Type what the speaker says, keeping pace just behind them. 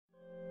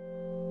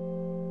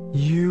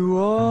You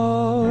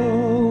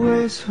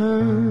always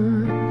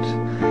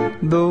hurt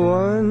the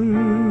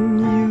one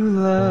you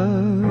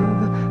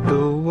love,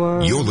 the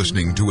one. You're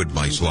listening to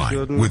Advice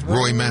Line with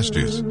Roy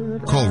Masters.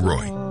 Call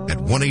Roy at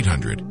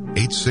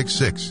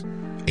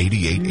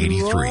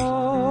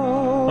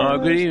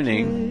 1-800-866-8883. Good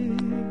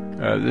evening.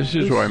 This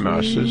is Roy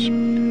Masters.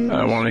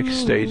 I want to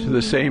stay to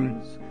the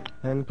same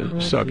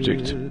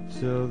subject,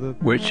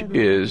 which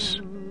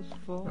is,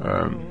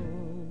 let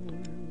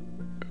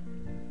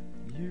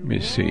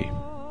me see.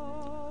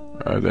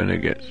 Then it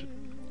gets,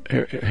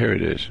 here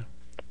it is.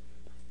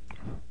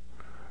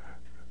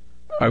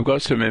 I've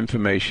got some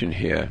information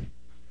here.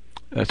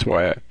 That's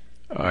why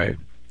I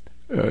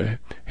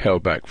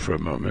held back for a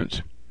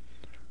moment.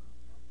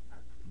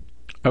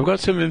 I've got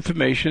some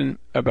information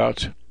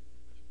about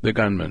the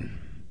gunman,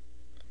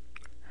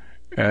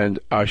 and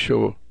I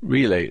shall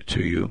relay it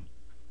to you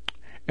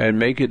and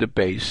make it a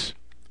base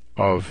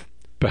of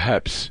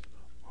perhaps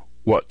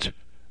what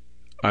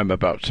I'm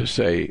about to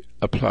say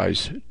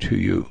applies to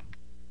you.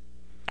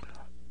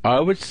 I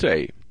would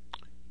say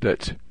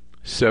that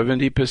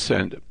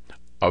 70%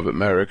 of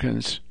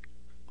Americans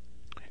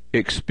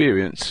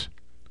experience,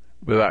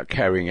 without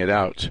carrying it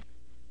out,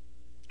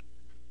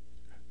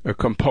 a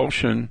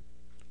compulsion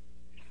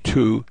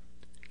to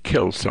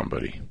kill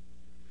somebody.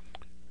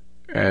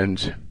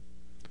 And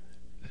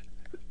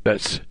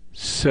that's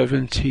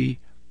 70%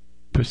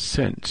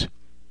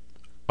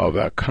 of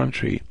our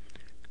country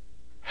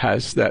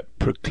has that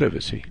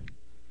proclivity.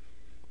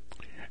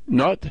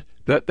 Not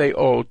that they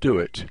all do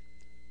it,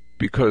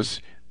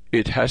 because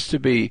it has to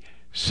be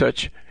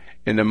such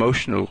an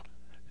emotional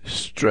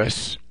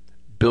stress,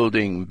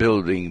 building,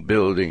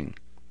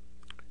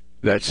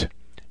 that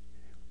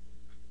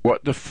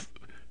what the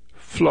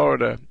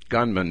Florida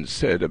gunman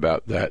said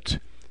about that,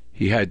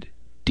 he had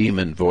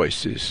demon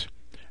voices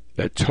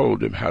that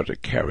told him how to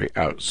carry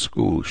out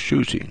school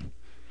shooting.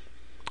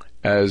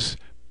 As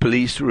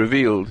police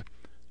revealed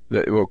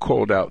that they were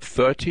called out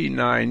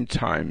 39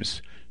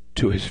 times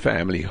to his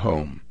family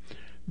home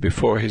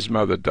before his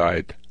mother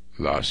died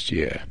last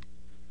year.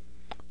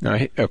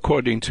 Now,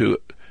 according to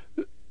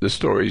the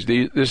stories,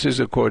 this is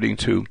according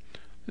to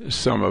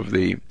some of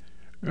the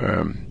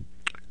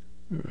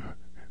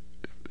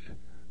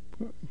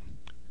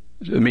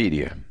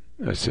media.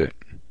 That's it.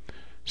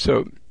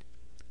 So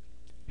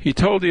he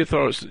told the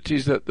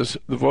authorities that the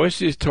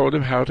voices told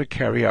him how to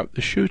carry out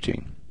the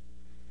shooting.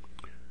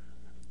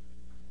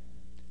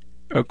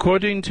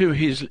 According to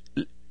his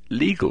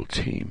legal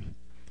team,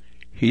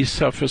 he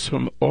suffers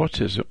from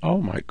autism, oh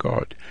my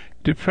God,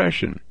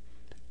 depression,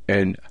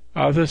 and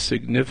other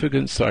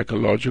significant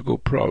psychological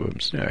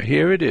problems. Now,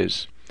 here it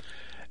is.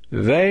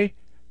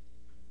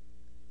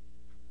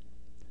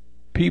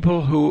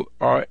 People who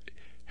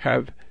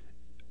have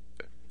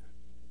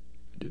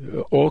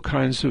all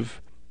kinds of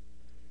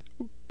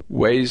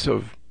ways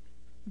of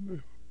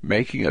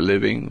making a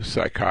living,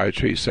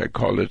 psychiatry,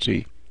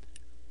 psychology,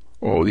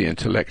 all the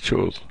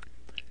intellectuals,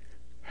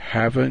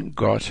 haven't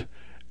got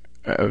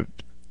a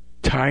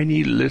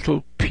tiny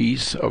little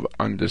piece of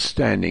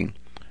understanding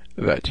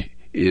that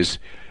is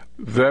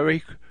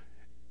very,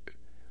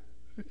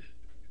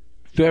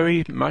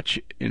 very much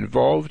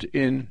involved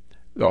in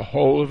the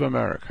whole of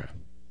America.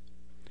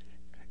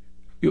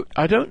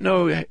 I don't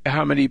know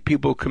how many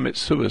people commit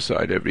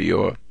suicide every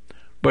year,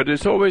 but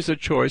it's always a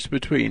choice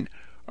between,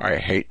 I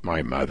hate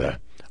my mother,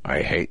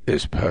 I hate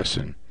this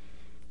person.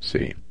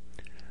 See?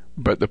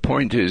 But the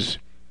point is,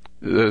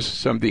 there's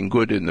something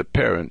good in the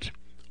parent,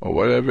 or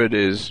whatever it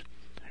is,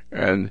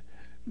 and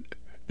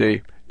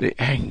the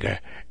anger,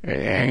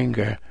 and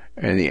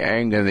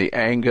the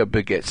anger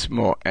begets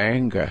more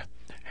anger,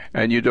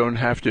 and you don't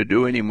have to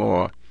do any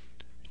more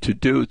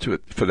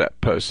for that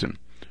person,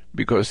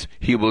 because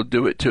he will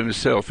do it to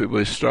himself. He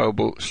will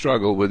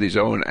struggle with his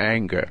own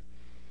anger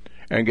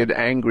and get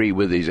angry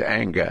with his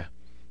anger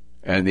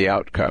and the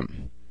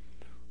outcome.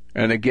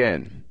 And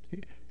again,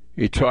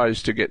 he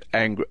tries to get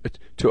angry,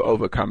 to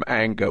overcome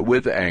anger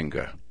with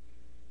anger,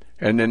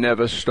 and it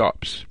never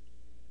stops.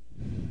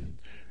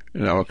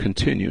 And I'll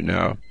continue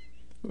now.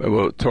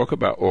 We'll talk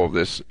about all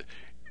this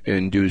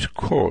in due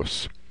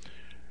course.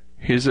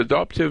 His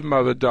adoptive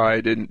mother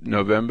died in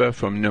November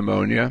from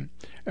pneumonia,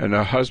 and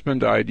her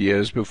husband died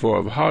years before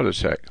of a heart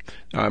attack.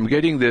 Now, I'm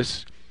getting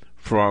this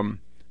from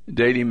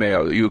Daily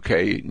Mail,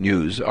 UK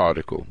news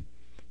article.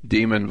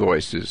 Demon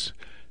voices.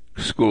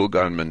 School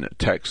gunman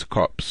attacks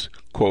cops.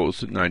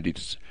 Calls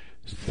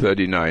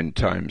 39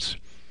 times.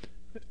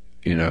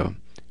 You know.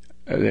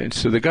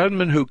 So the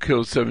gunman who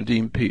killed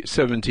 17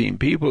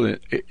 people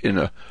in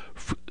a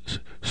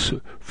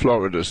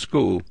Florida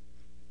school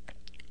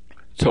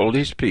told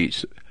his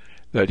police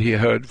that he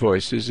heard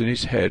voices in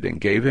his head and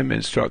gave him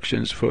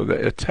instructions for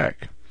the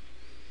attack.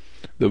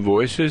 The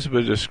voices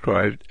were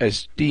described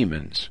as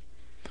demons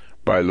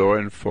by law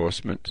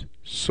enforcement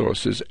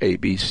sources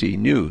ABC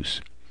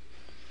News.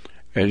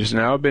 It has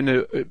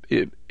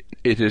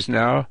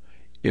now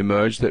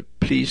emerged that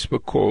police were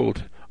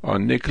called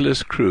on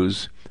Nicholas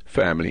Cruz's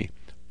family,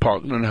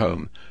 Parkland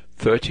home,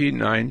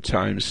 39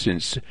 times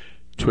since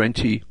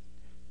 2010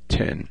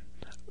 10,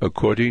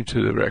 according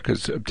to the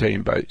records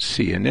obtained by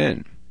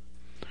CNN.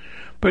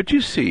 But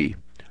you see,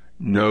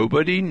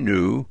 nobody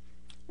knew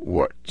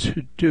what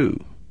to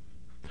do.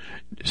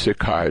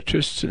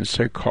 Psychiatrists and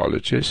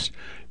psychologists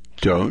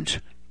don't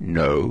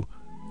know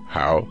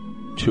how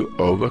to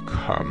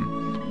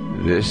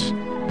overcome this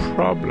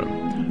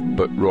problem.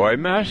 But Roy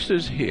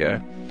Masters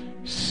here,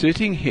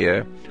 sitting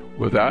here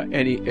without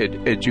any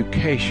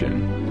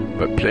education,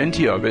 but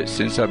plenty of it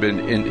since I've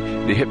been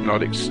in the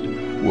hypnotic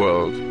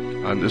world,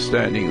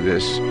 understanding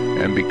this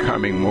and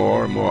becoming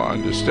more and more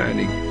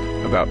understanding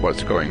about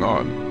what's going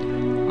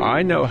on.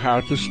 I know how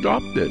to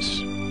stop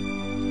this.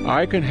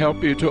 I can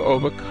help you to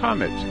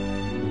overcome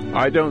it.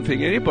 I don't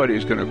think anybody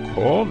is going to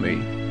call me,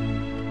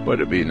 but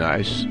it'd be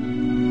nice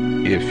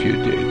if you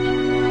did.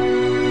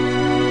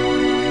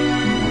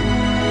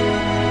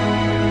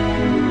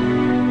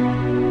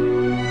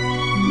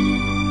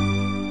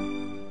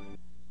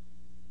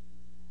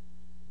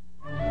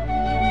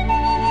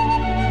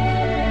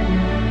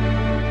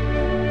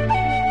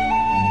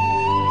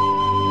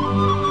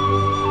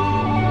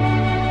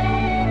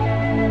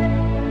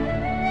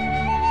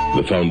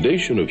 The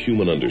foundation of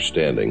human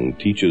understanding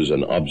teaches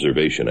an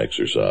observation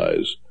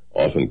exercise,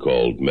 often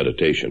called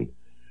meditation,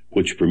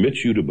 which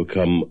permits you to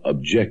become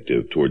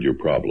objective toward your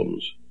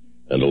problems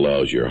and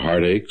allows your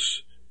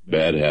heartaches,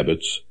 bad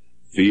habits,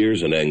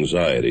 fears, and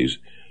anxieties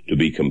to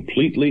be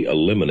completely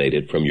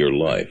eliminated from your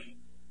life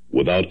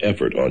without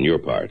effort on your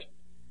part.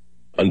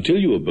 Until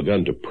you have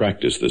begun to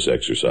practice this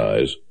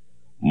exercise,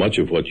 much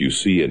of what you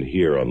see and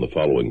hear on the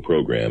following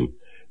program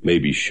may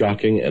be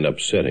shocking and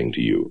upsetting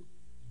to you.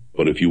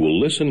 But if you will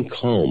listen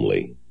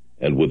calmly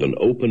and with an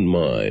open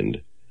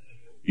mind,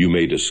 you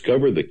may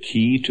discover the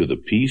key to the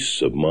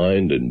peace of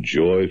mind and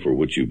joy for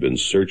which you've been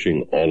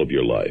searching all of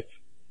your life.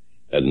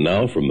 And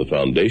now, from the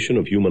foundation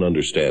of human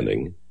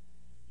understanding,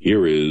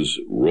 here is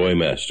Roy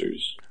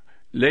Masters.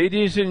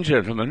 Ladies and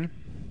gentlemen,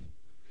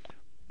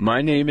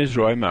 my name is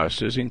Roy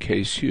Masters, in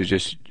case you're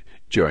just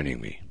joining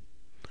me.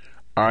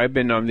 I've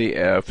been on the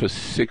air for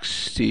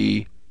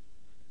 56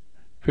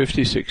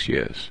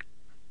 years.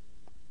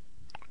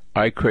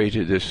 I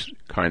created this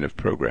kind of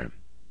program.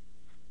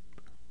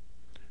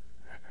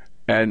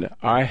 And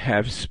I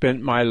have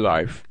spent my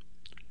life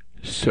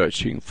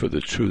searching for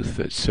the truth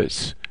that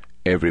sets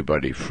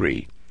everybody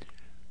free.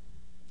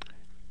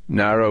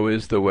 Narrow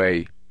is the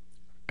way,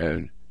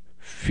 and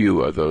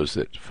few are those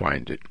that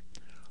find it.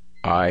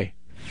 I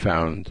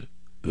found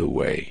the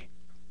way.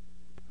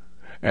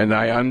 And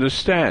I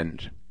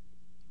understand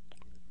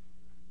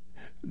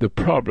the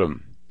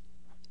problem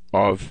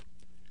of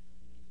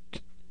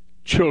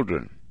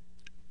children,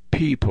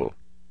 people,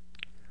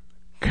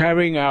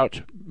 carrying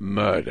out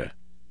murder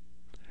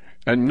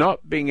and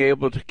not being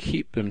able to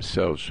keep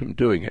themselves from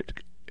doing it.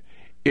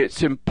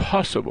 It's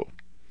impossible.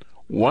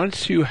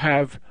 Once you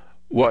have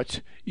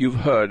what you've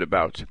heard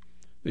about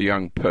the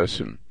young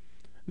person,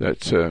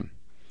 that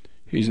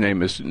his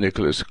name is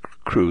Nicholas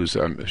Cruz,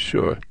 I'm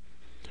sure,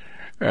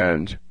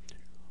 and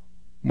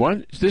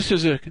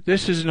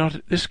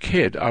this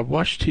kid, I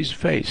watched his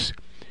face.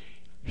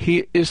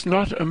 He is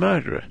not a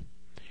murderer.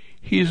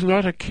 He's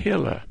not a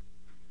killer.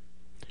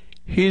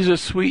 He's a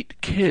sweet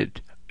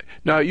kid.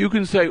 Now you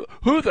can say,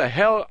 who the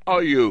hell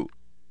are you?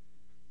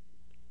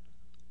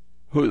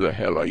 Who the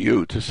hell are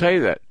you to say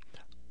that?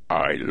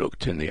 I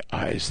looked in the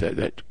eyes of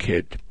that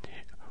kid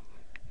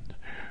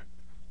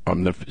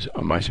on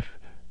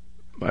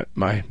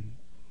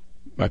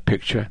my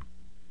picture,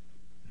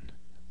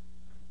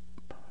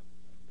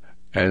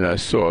 and I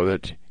saw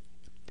that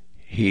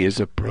he is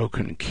a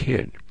broken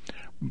kid.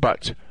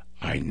 But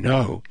I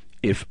know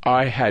if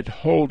I had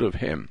hold of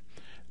him,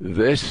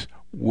 this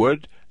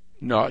would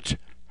not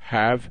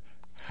have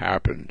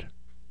happened.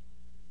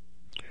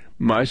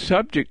 My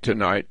subject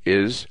tonight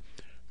is,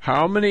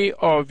 how many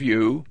of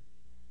you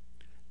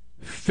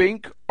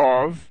think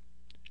of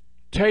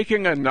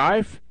taking a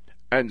knife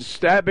and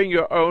stabbing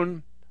your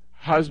own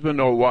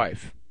husband or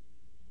wife?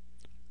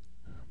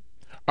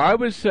 I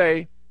would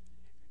say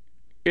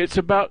it's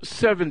about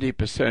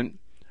 70%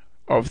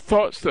 of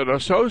thoughts that are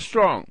so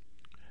strong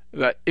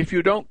that if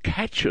you don't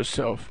catch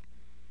yourself,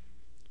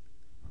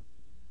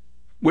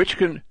 which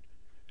can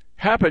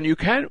happen, you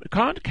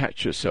can't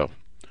catch yourself.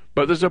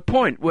 But there's a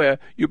point where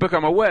you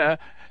become aware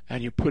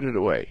and you put it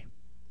away.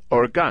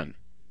 Or a gun.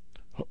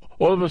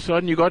 All of a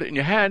sudden you got it in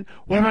your hand.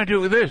 What am I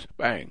doing with this?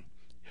 Bang.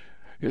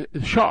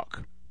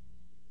 Shock.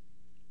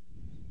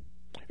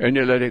 And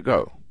you let it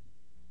go.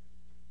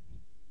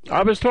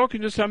 I was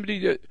talking to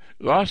somebody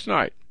last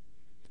night,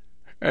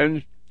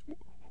 and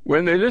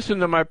when they listened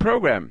to my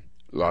program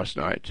last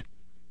night,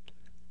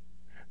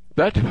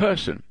 that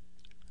person,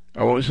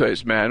 I won't say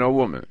it's man or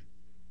woman,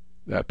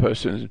 that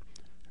person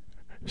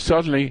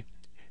suddenly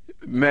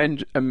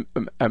remembered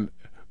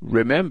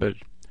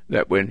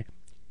that when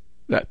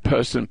that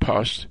person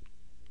passed,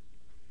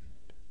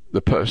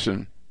 the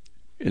person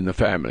in the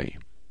family,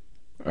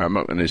 I'm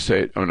not going to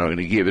say it, I'm not going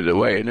to give it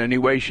away in any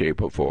way,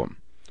 shape, or form,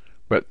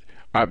 but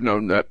I've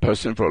known that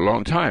person for a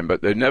long time,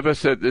 but they never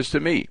said this to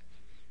me.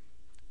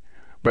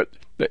 But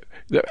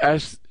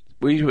as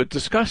we were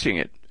discussing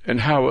it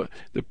and how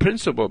the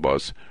principle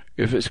was,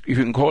 if you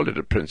can call it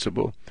a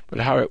principle, but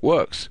how it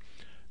works.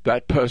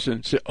 That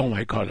person said, "Oh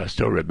my God, I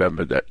still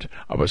remember that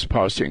I was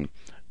passing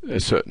a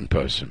certain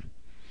person,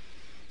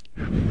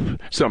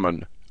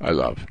 someone I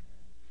love,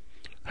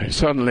 and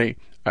suddenly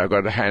I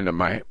got a hand on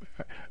my,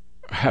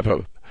 I have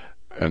a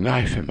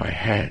knife in my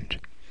hand,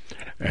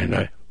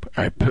 and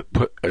I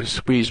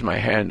squeezed my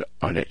hand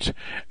on it,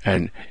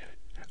 and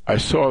I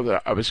saw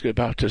that I was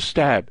about to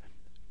stab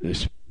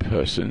this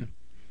person,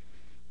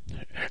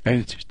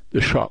 and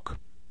the shock.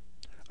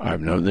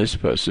 I've known this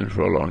person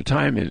for a long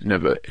time. It's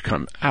never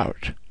come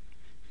out.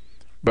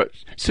 But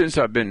since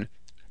I've been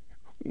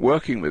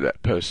working with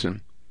that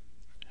person,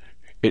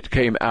 it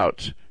came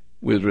out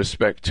with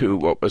respect to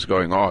what was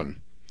going on.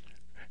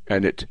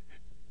 And it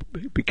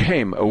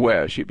became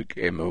aware. She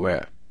became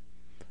aware.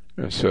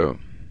 And so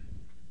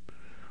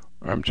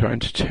I'm trying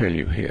to tell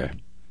you here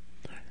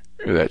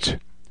that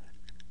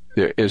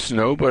there is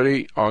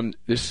nobody on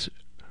this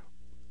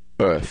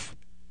earth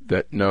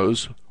that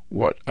knows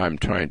what I'm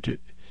trying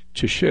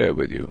to share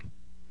with you.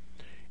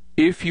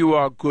 If you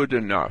are good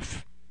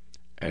enough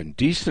and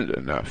decent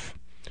enough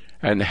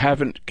and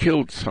haven't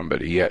killed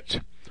somebody yet,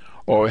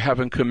 or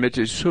haven't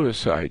committed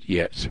suicide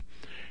yet,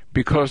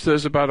 because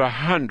there's about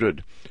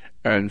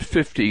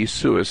 150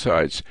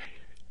 suicides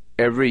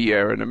every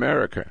year in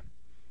America.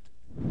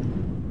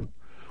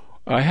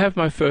 I have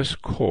my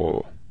first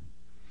call,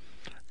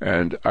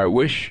 and I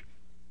wish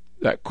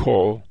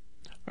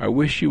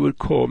you would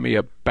call me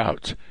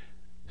about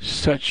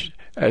such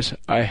as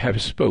I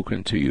have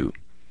spoken to you.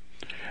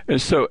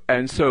 And so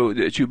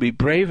that you be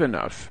brave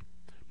enough,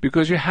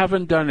 because you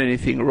haven't done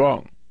anything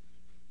wrong.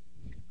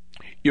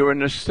 You're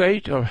in a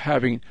state of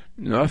having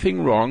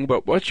nothing wrong,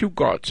 but what you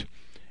got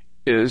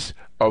is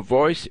a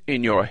voice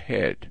in your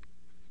head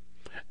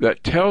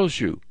that tells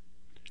you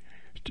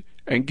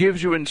and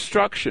gives you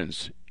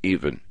instructions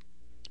even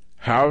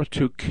how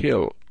to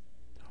kill,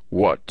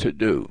 what to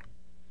do.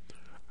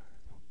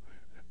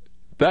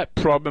 That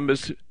problem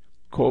is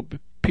called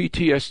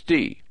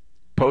PTSD,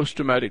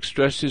 post-traumatic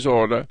stress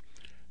disorder,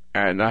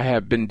 and I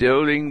have been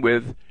dealing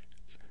with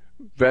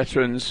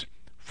veterans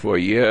for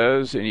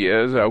years and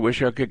years. I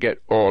wish I could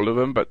get all of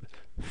them, but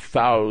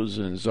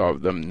thousands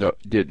of them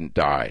didn't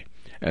die,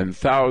 and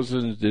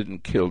thousands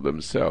didn't kill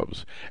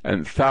themselves,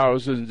 and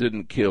thousands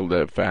didn't kill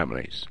their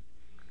families,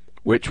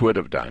 which would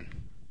have done.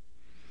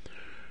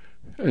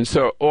 And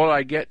so all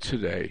I get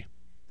today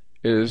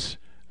is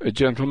a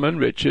gentleman,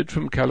 Richard,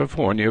 from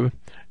California,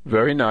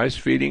 very nice,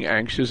 feeling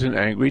anxious and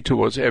angry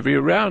towards every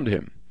around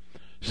him.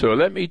 So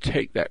let me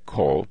take that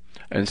call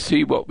and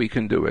see what we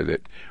can do with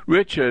it.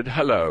 Richard,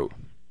 hello.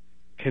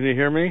 Can you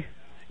hear me?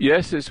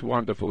 Yes, it's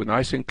wonderful,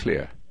 nice and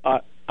clear.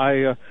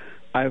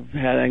 I've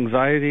had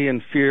anxiety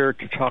and fear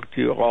to talk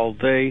to you all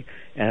day,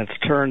 and it's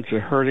turned to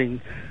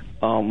hurting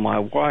my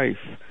wife,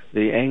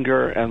 the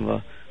anger and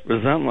the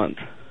resentment.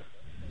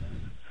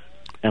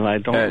 And I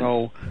don't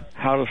know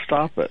how to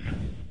stop it,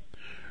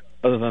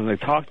 other than to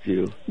talk to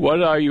you.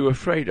 What are you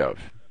afraid of?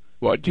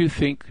 What do you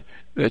think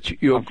that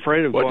you're... I'm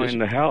afraid of going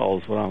to hell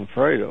is what I'm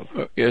afraid of.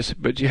 Yes,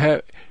 but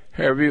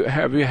have you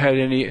had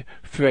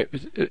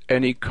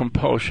any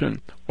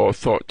compulsion or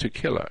thought to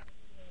kill her?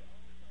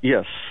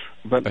 Yes,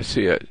 but... I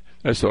see it.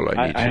 That's all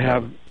I need to know. I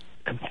have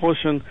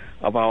compulsion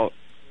about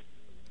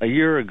a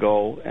year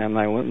ago, and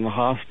I went in the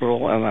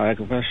hospital, and I had a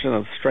confession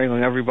of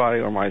strangling everybody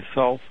or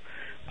myself.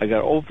 I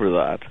got over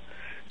that.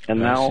 And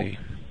now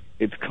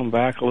it's come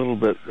back a little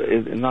bit.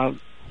 Not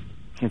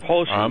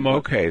compulsion. I'm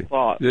okay.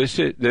 Thought. This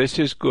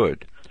is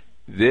good.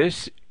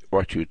 This,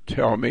 what you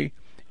tell me,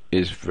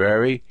 is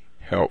very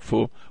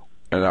helpful,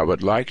 and I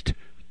would like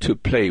to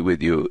play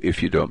with you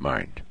if you don't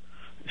mind.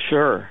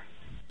 Sure.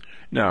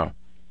 Now,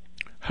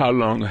 how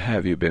long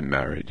have you been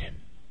married?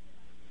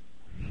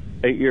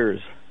 8 years.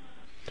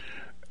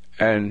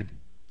 And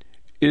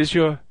is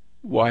your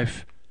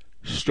wife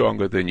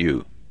stronger than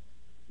you?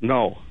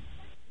 No.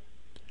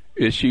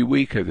 Is she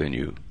weaker than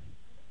you?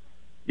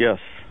 Yes.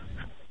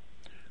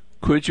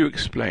 Could you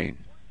explain?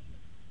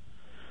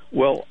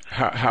 Well,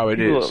 how it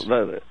is?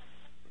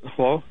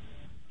 Hello?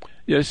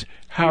 Yes.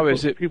 How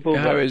is it? People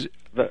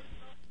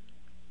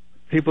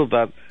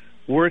that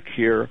work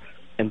here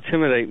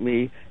intimidate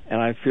me,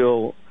 and I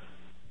feel,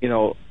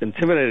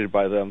 intimidated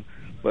by them.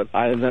 But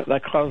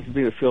that causes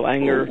me to feel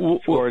anger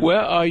towards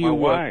where are you?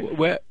 my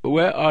wife.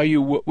 Where are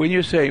you? When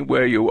you're saying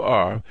where you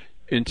are,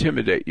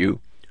 intimidate you.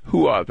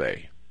 Who are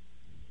they?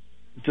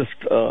 Just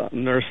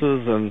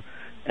nurses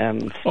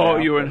and staff. Oh,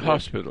 you're in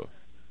hospital.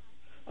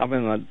 I'm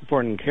in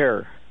boarding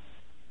care.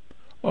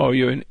 Oh,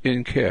 you're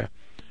in care.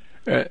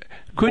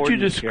 Could you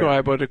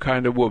describe what a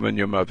kind of woman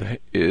your mother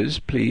is,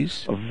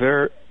 please?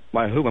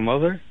 My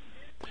mother?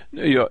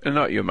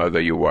 Not your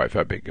mother, your wife.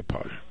 I beg your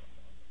pardon.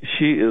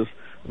 She is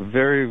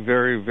very,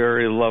 very,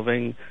 very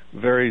loving,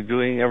 very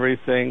doing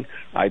everything.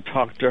 I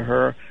talk to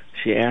her.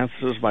 She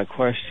answers my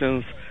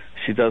questions.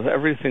 She does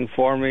everything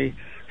for me.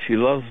 She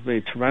loves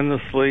me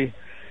tremendously,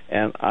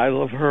 and I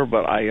love her,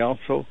 but I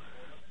also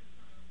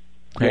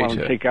want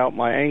to take out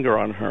my anger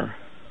on her.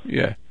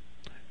 Yeah.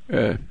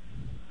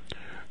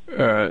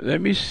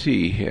 Let me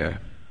see here.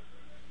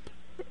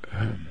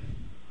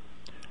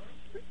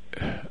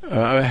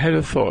 I had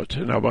a thought,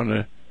 and I want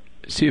to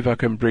see if I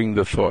can bring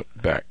the thought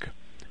back,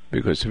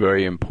 because it's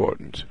very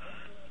important.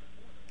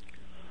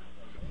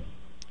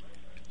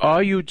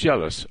 Are you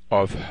jealous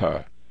of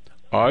her?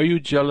 Are you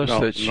jealous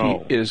that she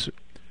is?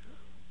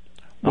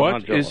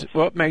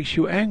 What makes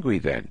you angry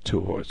then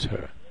towards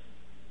her?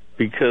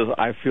 Because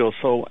I feel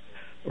so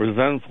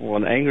resentful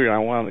and angry, and I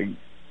want to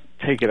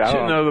take it out.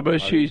 So in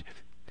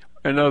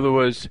other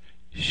words,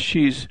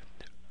 she's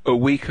a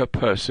weaker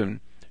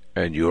person,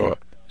 and you're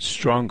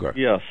stronger.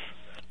 Yes,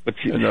 but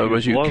in other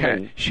words, you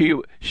can't. She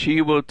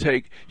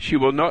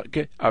will not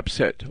get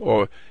upset,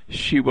 or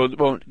she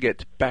won't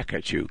get back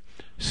at you.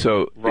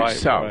 So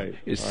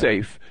it's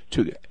safe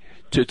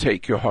to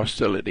take your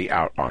hostility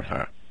out on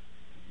her.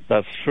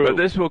 That's true. But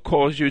this will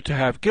cause you to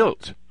have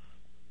guilt.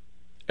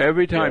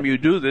 Every time you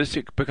do this,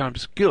 it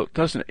becomes guilt,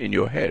 doesn't it, in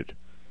your head?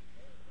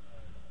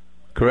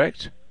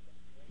 Correct?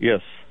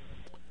 Yes.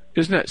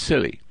 Isn't that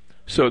silly?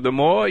 So the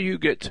more you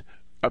get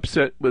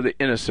upset with the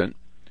innocent,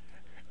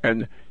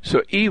 and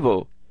so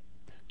evil,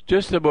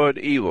 just the word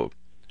evil,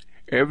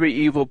 every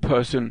evil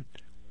person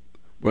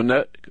will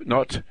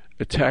not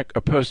attack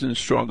a person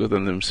stronger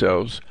than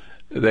themselves.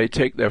 They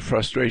take their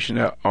frustration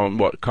out on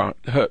what can't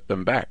hurt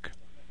them back.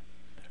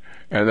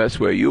 And that's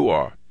where you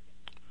are.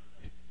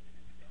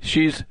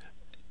 She's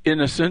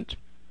innocent,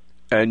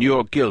 and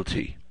you're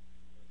guilty.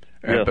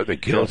 But the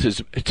guilt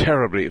is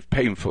terribly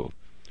painful.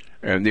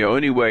 And the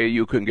only way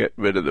you can get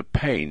rid of the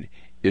pain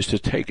is to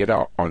take it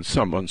out on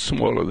someone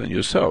smaller than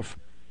yourself.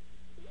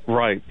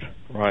 Right.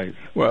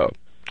 Well,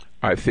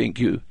 I think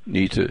you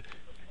need to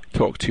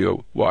talk to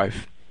your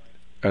wife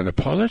and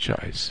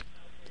apologize.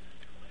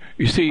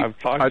 You see,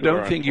 I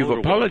don't think you've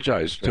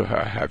apologized to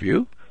her, have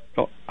you?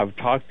 No, I've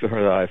talked to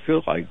her that I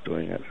feel like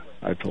doing it.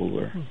 I told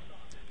her.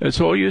 That's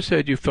all you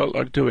said, you felt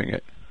like doing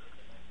it?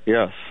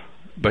 Yes.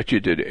 But you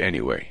did it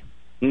anyway?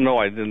 No,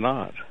 I did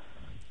not.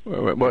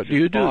 Well, what do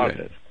you do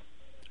then?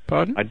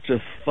 Pardon? I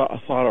just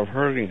thought of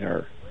hurting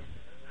her.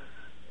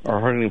 Or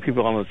hurting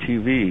people on the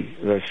TV.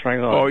 They're trying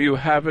to... Oh, you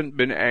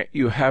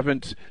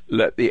haven't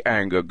let the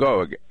anger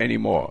go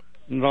anymore?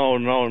 No,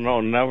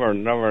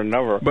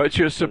 never. But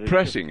you're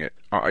suppressing it.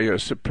 You're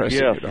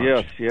suppressing it,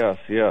 aren't you?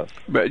 Yes.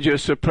 But you're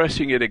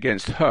suppressing it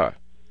against her.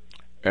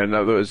 In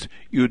other words,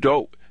 you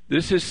don't...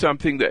 This is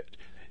something that...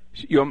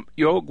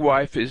 Your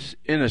wife is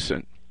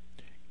innocent.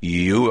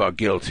 You are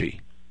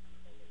guilty.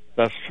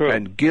 That's true.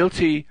 And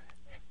guilty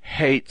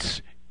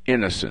hates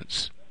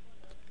innocence.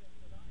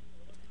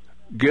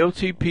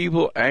 Guilty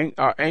people,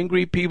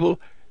 angry people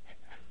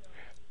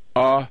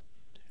are...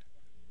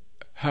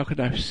 How can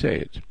I say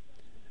it?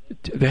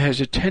 There has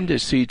a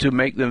tendency to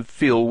make them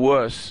feel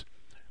worse.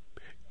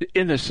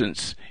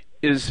 Innocence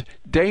is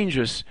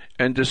dangerous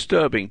and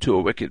disturbing to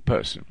a wicked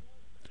person.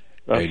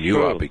 That's and you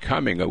true. are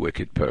becoming a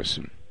wicked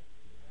person.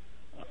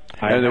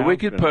 And a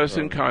wicked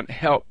person can't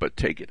help but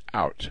take it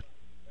out.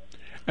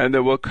 And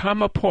there will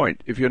come a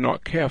point, if you're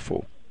not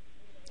careful,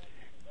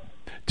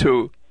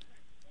 to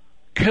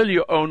kill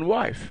your own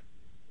wife.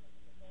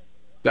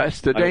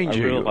 That's the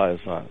danger. I realize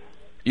that.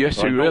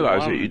 Yes, you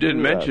realize it. You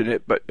didn't mention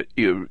it, but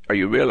you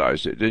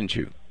realized it, didn't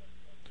you?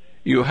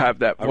 You have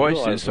that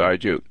voice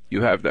inside you.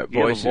 You have that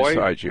voice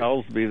inside you. The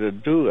voice tells me to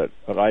do it,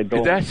 but I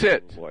don't. That's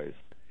it.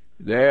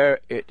 There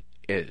it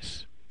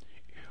is.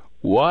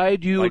 Why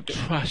do you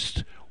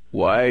trust?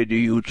 Why do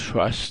you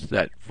trust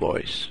that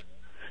voice?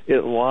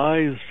 It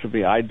lies to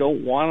me. I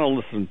don't want to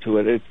listen to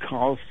it. It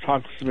talks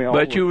to me all the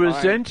time. But you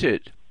resent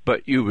it.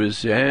 But you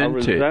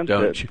resent it,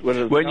 don't you?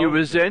 When you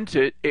resent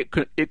it,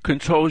 it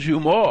controls you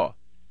more.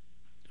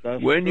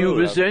 When you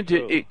resent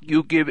it,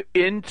 you give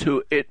in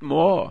to it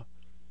more.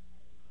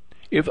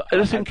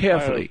 Listen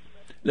carefully.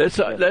 Let's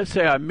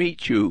say I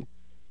meet you,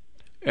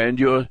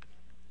 and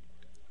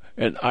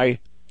I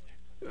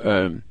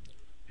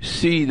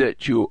see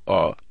that you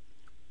are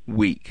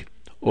weak,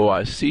 or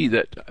I see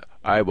that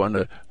I want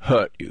to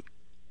hurt you.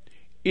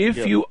 If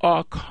you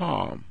are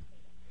calm,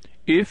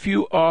 if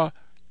you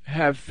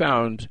have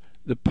found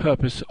the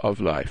purpose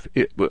of life,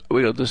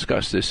 we'll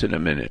discuss this in a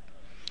minute.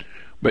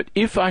 But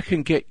if I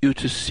can get you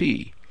to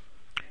see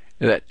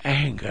that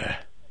anger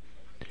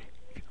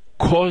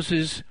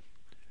causes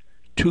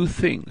two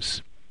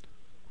things.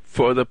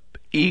 For the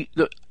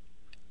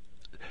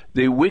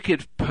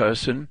wicked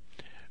person,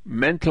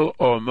 mental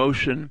or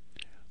emotion,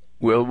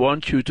 will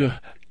want you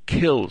to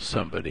kill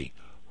somebody,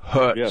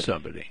 hurt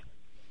somebody,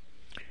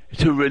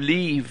 to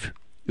relieve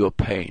your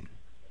pain.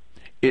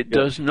 It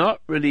does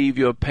not relieve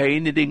your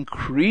pain, it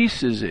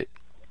increases it.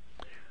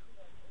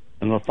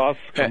 And the thoughts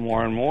come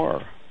more and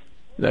more.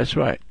 That's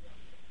right.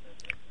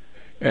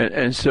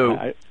 And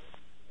so,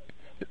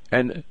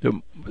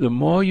 the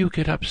more you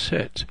get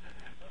upset,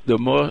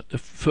 the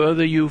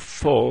further you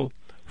fall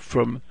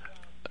from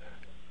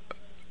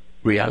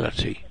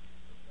reality.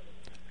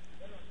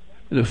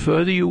 The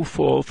further you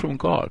fall from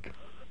God.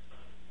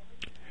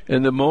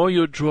 And the more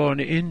you're drawn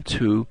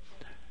into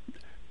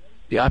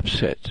the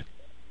upset,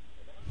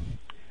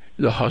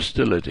 the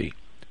hostility,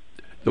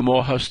 the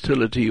more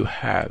hostility you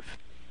have,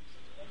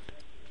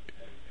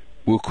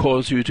 will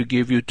cause you to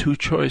give you two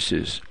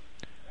choices.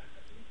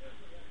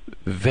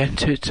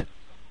 Vent it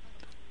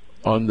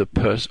on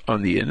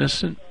the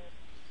innocent,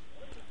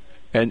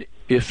 and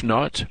if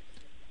not,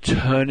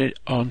 turn it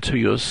onto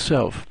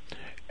yourself.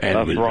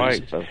 And That's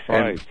right.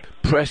 And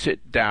press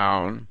it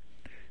down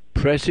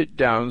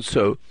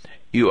so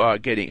you're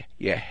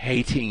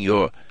hating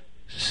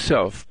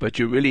yourself, but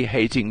you're really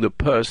hating the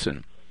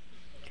person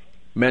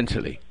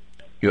mentally.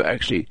 You're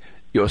actually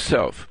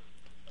yourself.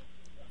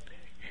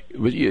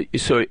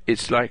 So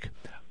it's like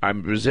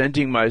I'm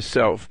resenting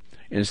myself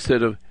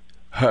instead of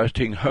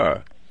hurting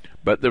her.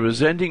 But the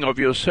resenting of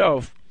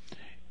yourself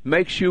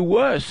makes you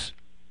worse.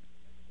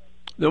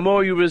 The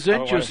more you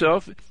resent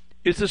yourself,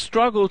 it's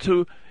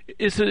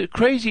a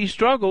crazy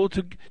struggle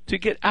to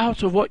get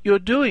out of what you're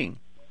doing.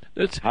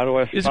 How do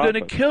I stop It's going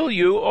to it? kill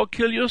you or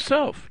kill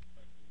yourself.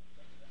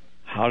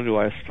 How do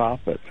I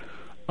stop it?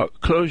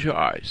 Close your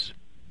eyes.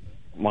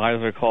 My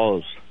eyes are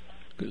closed.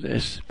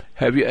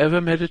 Have you ever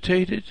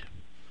meditated?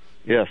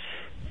 Yes.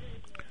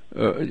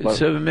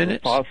 7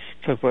 minutes? Thoughts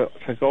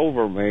took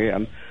over me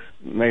and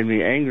made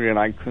me angry, and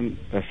I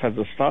had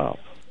to stop.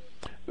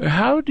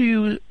 How do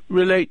you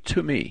relate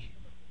to me?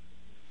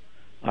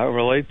 I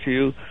relate to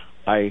you.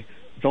 I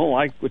don't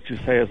like what you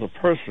say as a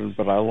person,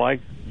 but I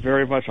like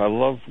very much. I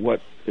love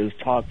what is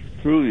taught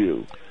through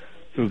you,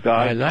 through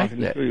God I like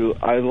talking that. through you.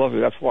 I love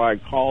you. That's why I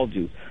called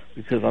you,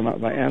 because I'm at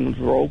my end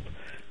rope,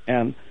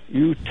 and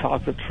you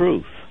talk the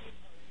truth.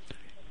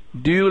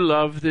 Do you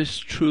love this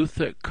truth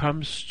that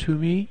comes to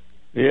me?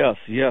 Yes,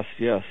 yes,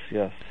 yes,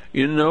 yes.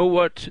 You know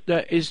what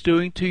that is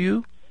doing to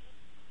you?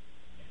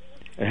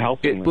 It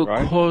helps It me, will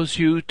right? cause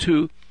you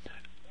to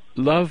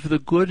love the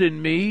good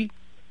in me,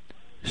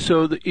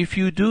 so that if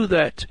you do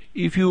that,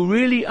 if you're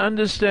really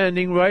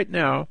understanding right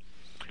now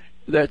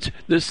that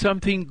there's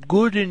something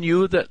good in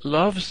you that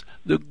loves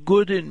the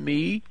good in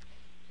me,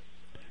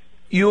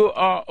 you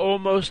are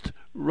almost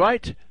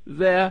right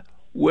there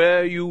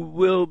where you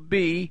will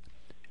be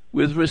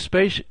with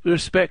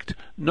respect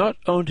not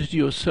only to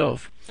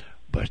yourself,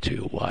 but to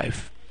your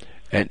wife.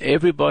 And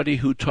everybody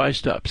who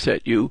tries to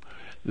upset you,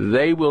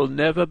 they will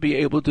never be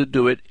able to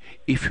do it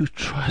if you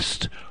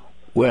trust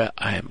where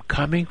I am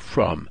coming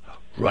from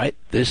right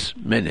this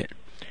minute.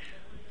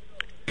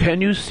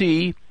 Can you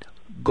see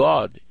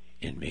God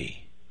in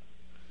me?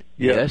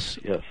 Yes.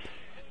 Yes.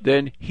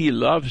 Then He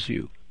loves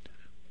you.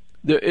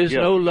 There is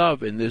no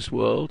love in this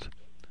world.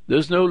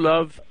 There's no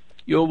love.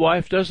 Your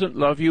wife doesn't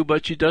love you,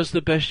 but she does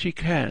the best she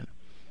can.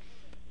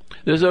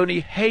 There's only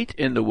hate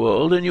in the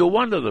world, and you're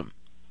one of them.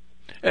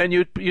 And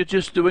you're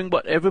just doing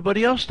what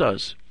everybody else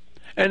does.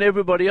 And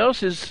everybody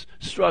else is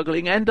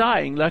struggling and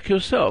dying like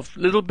yourself,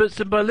 little bits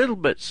and by little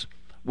bits,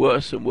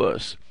 worse and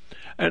worse.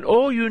 And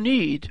all you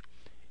need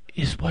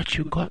is what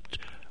you got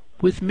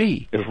with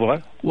me. Is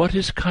what? What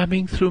is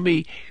coming through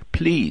me.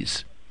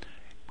 Please,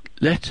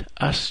 let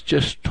us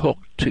just talk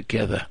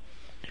together.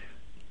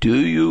 Do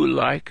you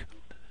like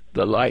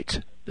the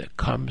light that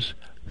comes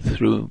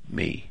through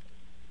me?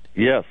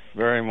 Yes,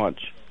 very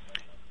much.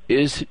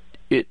 Is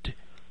it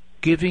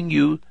giving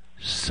you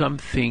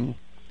something?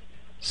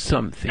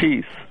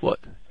 Peace. What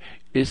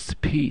is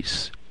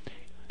peace?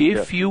 If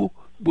Yes. you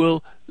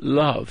will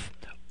love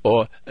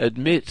or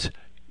admit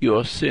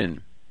your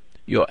sin,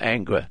 your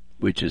anger,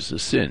 which is a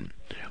sin,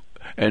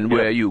 and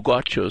where you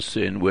got your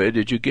sin, where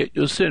did you get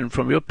your sin?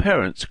 From your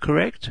parents,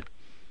 correct?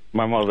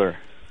 My mother.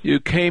 You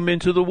came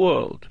into the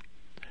world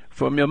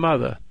from your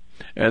mother,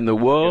 and the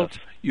world Yes.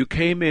 you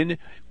came in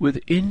with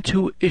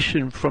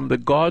intuition from the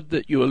God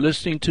that you are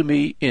listening to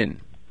me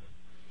in.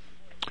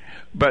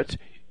 But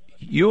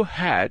you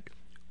had,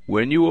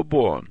 when you were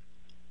born,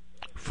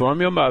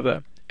 from your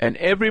mother, and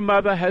every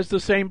mother has the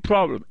same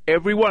problem,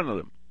 every one of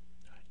them,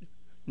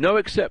 no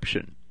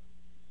exception.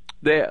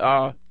 There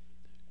are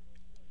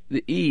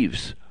the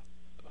Eves,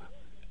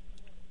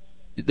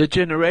 the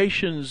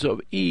generations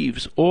of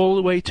Eves, all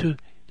the way to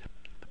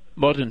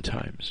modern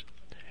times.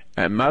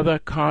 And mother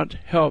can't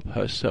help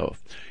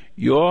herself.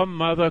 Your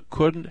mother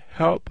couldn't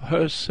help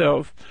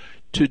herself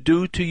to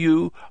do to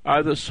you,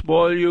 either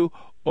spoil you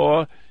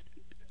or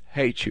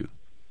hate you,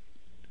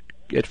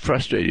 get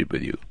frustrated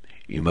with you,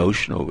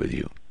 emotional with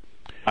you.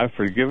 I've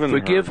forgiven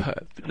Forgive her.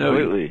 her. No,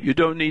 Completely. you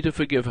don't need to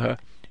forgive her.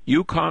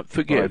 You can't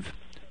forgive.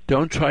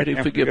 Don't try to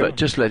can't forgive her. forgive her.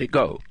 Just let it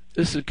go.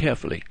 Listen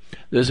carefully.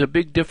 There's a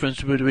big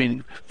difference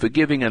between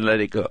forgiving and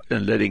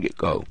letting it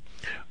go.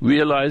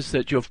 Realize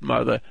that your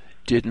mother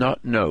did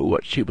not know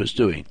what she was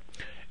doing.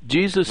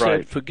 Jesus said,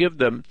 Right. "Forgive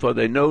them, for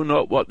they know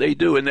not what they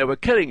do," and they were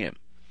killing him.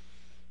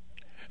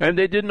 And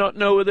they did not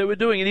know what they were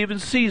doing, and even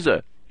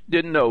Caesar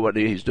didn't know what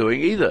he's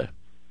doing either.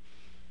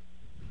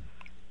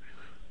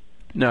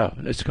 Now,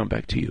 let's come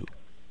back to you.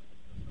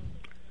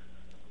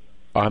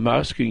 I'm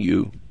asking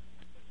you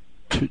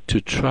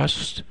to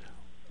trust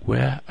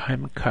where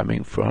I'm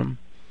coming from,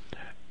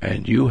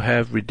 and you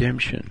have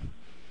redemption.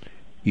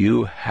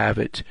 You have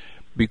it,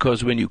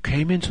 because when you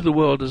came into the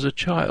world as a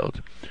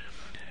child,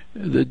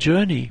 the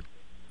journey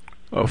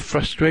of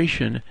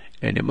frustration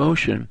and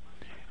emotion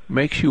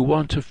makes you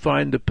want to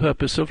find the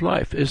purpose of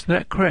life. Isn't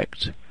that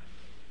correct?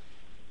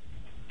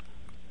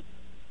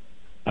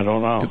 I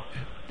don't know.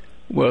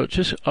 Well,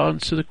 just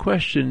answer the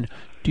question.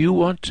 Do you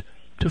want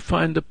to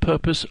find the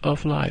purpose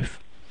of life?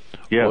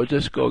 Yes. Or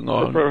just going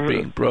on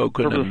being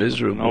broken and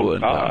miserable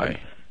and die?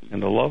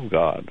 And to love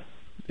God.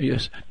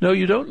 Yes. No,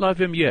 you don't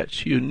love him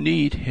yet. You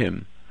need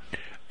him.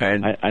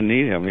 And I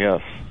need him,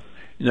 yes.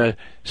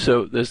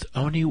 So there's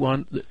only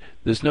one.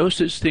 There's no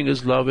such thing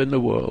as love in the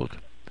world.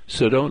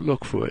 So don't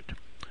look for it.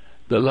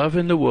 The love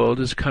in the world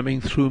is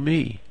coming through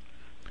me.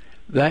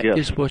 That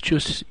is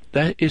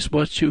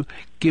what you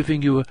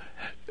giving you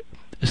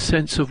a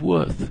sense of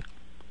worth.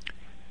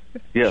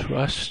 Yes.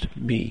 Trust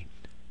me.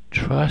 I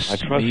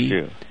trust me,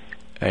 you.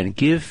 And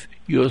give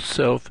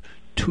yourself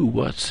to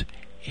what's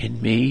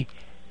in me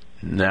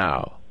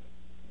now.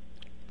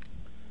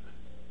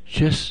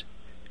 Just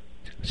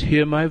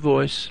hear my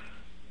voice,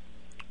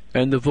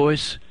 and the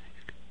voice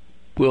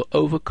will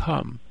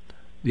overcome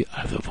the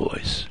other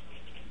voice.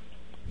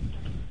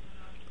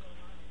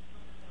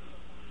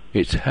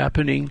 It's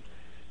happening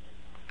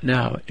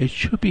now. It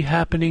should be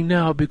happening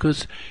now,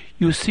 because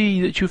you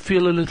see that you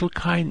feel a little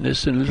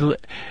kindness and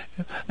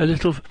a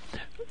little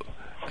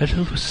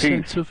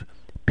sense of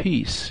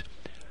peace.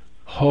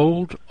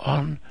 Hold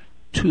on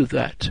to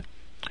that,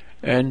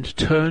 and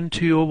turn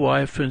to your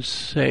wife and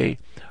say,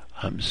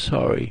 "I'm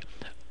sorry.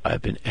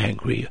 I've been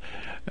angry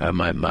at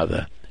my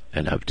mother,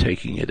 and I'm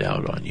taking it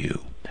out on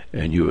you.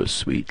 And you're a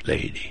sweet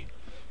lady."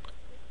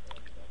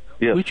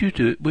 Yes.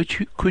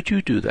 Could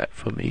you do that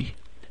for me?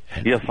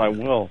 Yes, I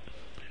will.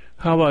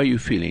 How are you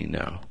feeling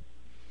now?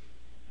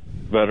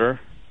 Better.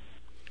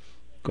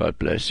 God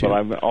bless you.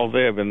 But all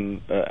day I've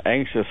been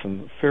anxious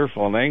and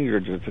fearful and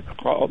angered to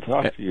talk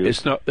to you.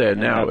 It's not there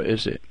now,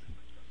 is it?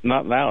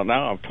 Not now.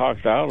 Now I'm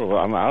talked out of it.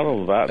 I'm out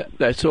of that.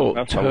 That's all.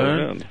 That's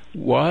Turn,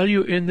 while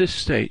you're in this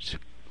state,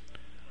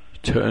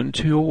 turn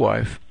to your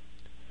wife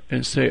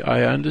and say,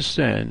 "I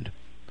understand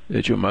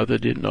that your mother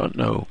did not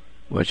know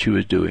what she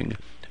was doing,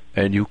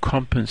 and you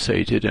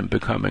compensated in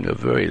becoming a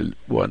very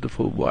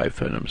wonderful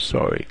wife, and I'm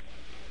sorry."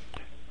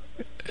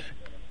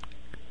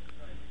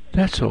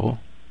 That's all.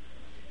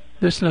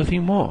 There's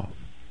nothing more.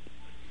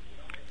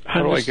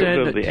 How do I get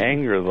rid of the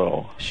anger,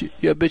 though?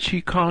 But she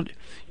can't.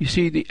 You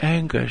see, the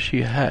anger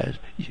she has.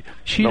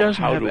 She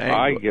doesn't have anger.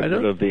 How do I get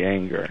rid of the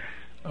anger?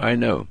 I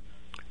know.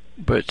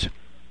 But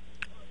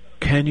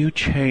can you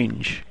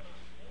change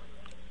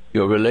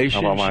your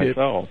relationship? How about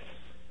myself?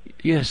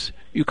 Yes.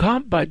 You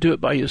can't do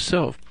it by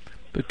yourself.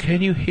 But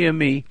can you hear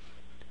me?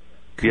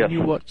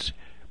 Yes.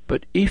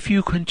 But if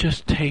you can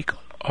just take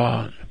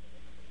on,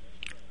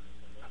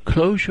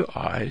 close your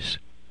eyes,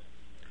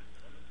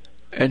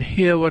 and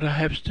hear what I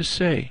have to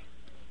say.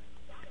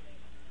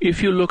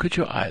 If you look at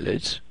your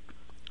eyelids,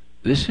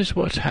 this is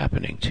what's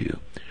happening to you.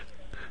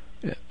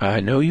 I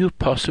know you've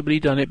possibly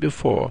done it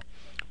before,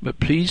 but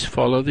please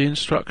follow the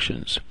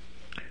instructions.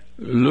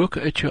 Look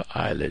at your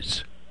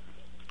eyelids,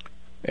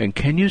 and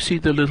can you see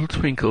the little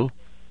twinkle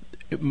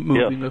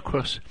moving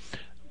across?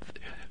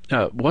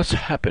 Now, what's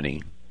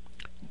happening?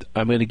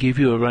 I'm going to give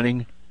you a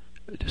running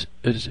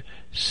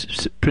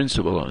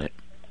principle on it.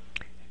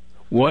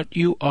 What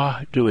you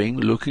are doing,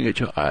 looking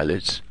at your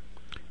eyelids,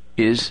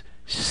 is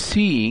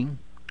seeing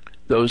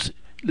those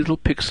little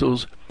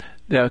pixels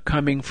that are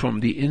coming from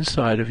the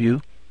inside of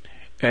you,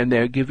 and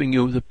they're giving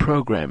you the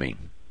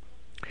programming.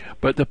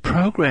 But the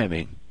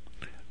programming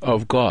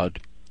of God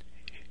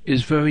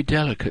is very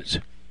delicate.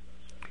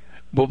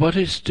 But what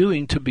it's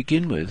doing to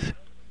begin with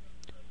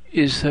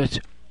is that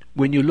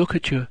when you look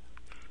at your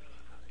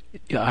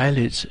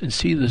eyelids and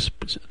see the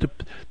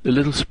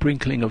little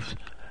sprinkling of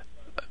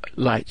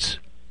lights,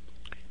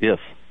 yes,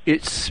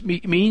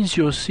 it means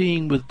you're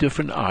seeing with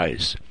different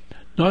eyes,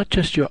 not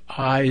just your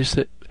eyes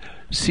that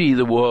see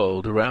the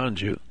world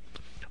around you,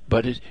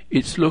 but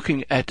it's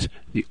looking at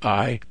the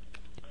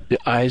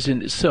eyes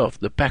in itself,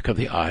 the back of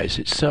the eyes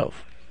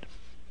itself.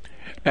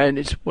 And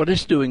what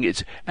it's doing,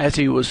 it's as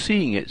he was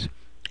seeing it,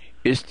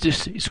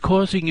 it's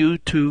causing you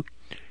to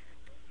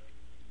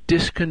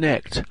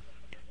disconnect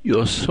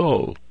your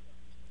soul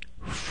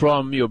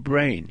from your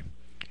brain,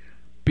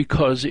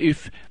 because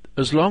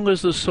as long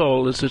as the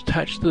soul is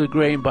attached to the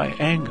brain by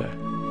anger,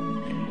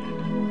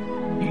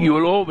 you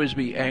will always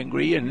be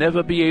angry and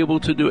never be able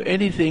to do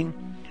anything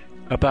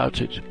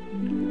about it.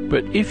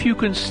 But if you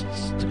can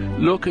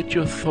look at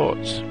your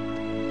thoughts,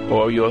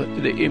 or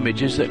the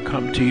images that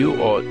come to you,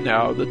 or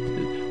now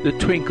the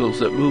twinkles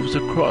that moves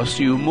across,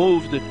 you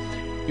move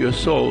your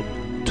soul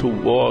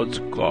towards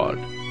God,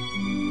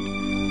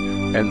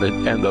 and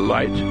the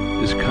light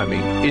is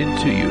coming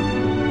into you,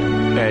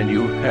 and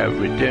you have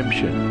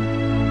redemption.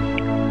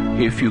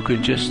 If you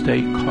could just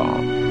stay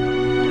calm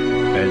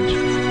and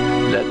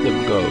let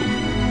them go,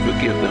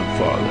 forgive them,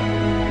 Father,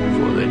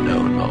 for they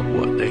know not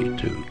what they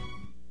do.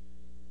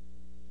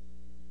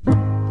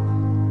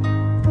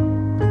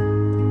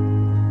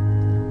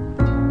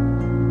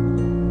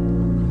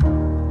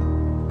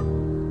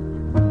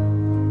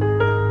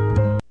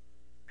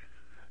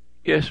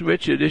 Yes,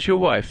 Richard, is your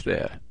wife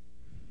there?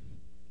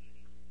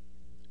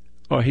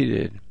 Oh, he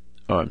did.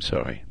 Oh, I'm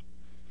sorry.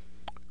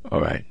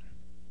 All right.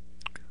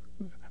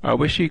 I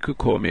wish he could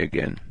call me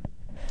again.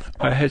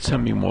 I had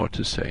something more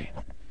to say.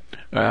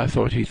 I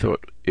thought he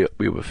thought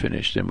we were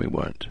finished, and we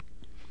weren't.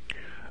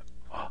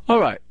 All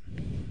right.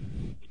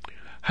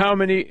 How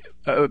many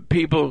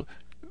people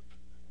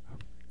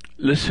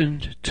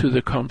listened to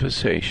the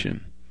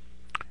conversation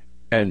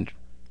and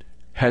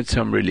had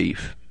some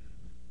relief?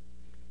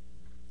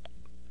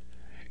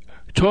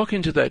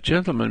 Talking to that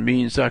gentleman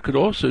means I could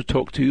also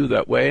talk to you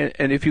that way,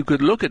 and if you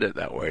could look at it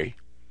that way,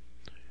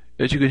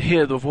 that you could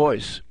hear the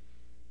voice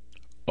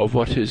of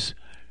what is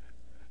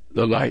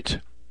the light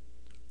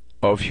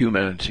of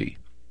humanity.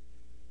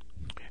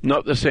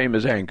 Not the same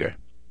as anger.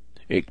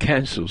 It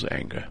cancels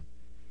anger.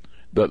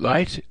 But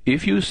light,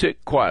 if you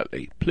sit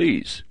quietly,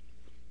 please,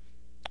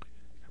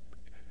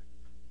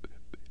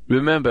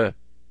 remember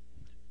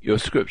your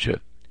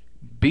scripture.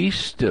 Be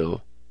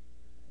still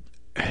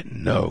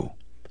and know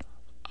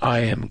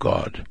I am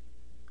God.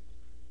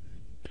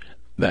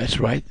 That's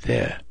right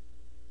there.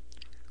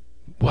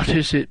 What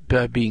is it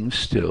by being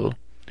still?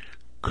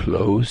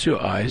 Close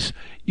your eyes.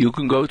 You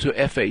can go to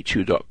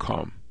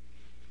FHU.com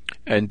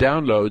and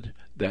download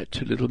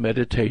that little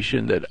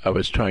meditation that I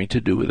was trying to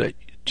do with that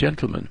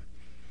gentleman.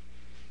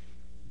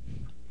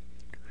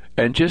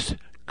 And just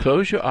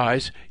close your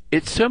eyes.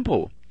 It's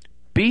simple.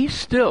 Be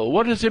still.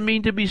 What does it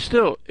mean to be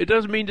still? It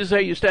doesn't mean to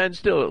say you stand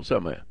still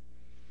somewhere.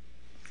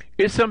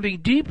 It's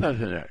something deeper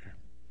than that.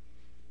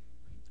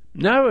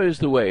 Narrow is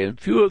the way, and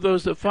few of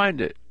those that find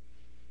it.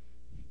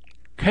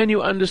 Can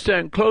you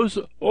understand?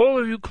 All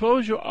of you,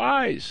 close your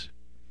eyes.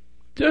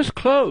 Just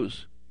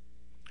close.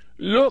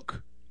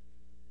 Look.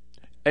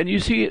 And you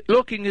see,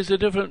 looking is a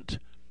different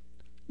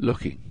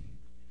looking.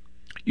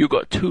 You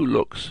got two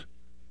looks.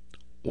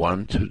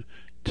 One to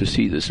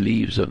see the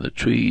leaves on the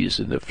trees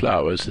and the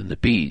flowers and the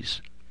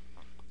bees.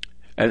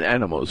 And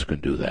animals can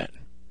do that.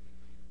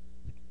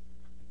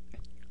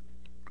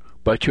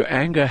 But your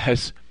anger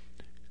has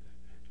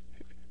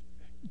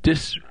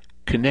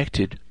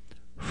disconnected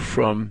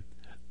from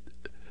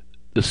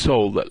the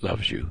soul that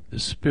loves you, the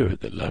spirit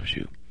that loves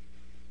you.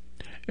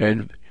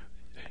 And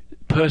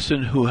the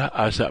person who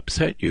has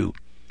upset you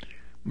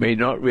may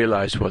not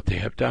realize what they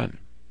have done.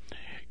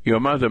 Your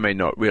mother may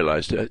not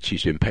realize that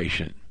she's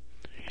impatient.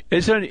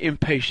 It's only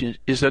impatience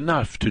is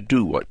enough to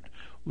do what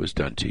was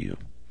done to you.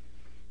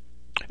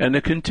 And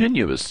the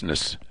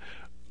continuousness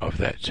of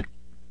that.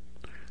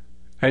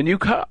 And you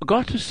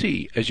got to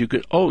see, as you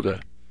get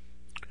older,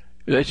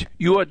 that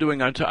you are doing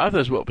unto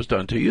others what was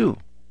done to you.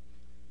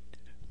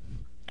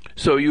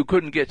 So you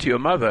couldn't get to your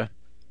mother,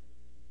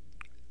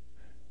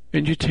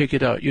 and you take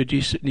it out,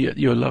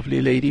 your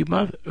lovely lady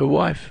mother,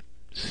 wife.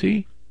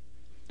 See?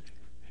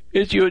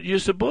 You're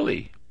just a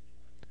bully.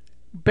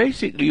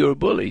 Basically, you're a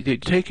bully. They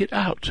take it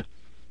out.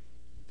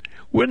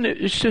 Wouldn't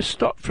it? It's just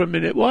stop for a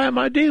minute. Why am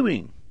I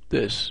doing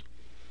this?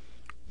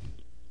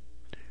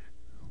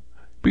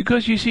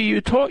 Because you see,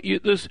 you talk.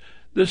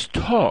 There's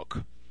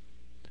talk.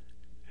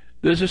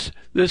 There's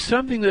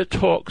something that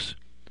talks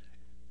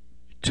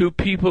to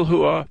people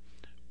who are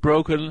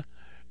broken,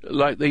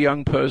 like the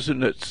young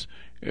person that's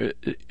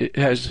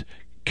has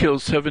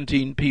killed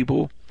 17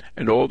 people,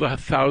 and all the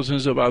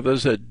thousands of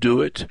others that do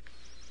it.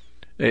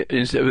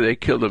 Instead of they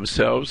kill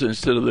themselves,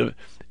 instead of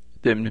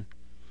them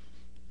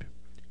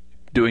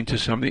do it to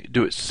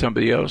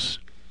somebody else.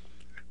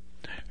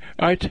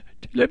 All right,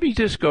 let me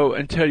just go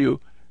and tell you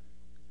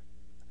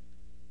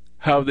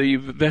how the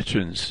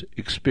veterans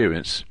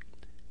experience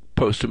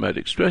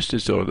post-traumatic stress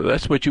disorder.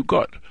 That's what you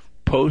got,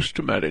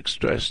 post-traumatic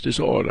stress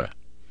disorder.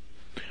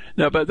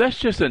 Now, but that's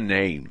just a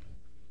name.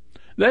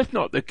 That's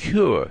not the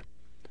cure.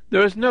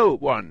 There is no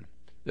one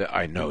that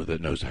I know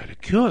that knows how to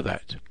cure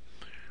that.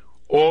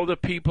 All the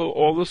people,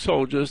 all the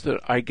soldiers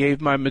that I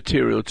gave my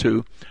material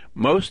to,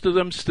 most of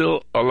them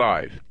still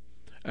alive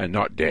and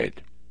not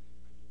dead.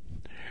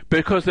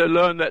 Because they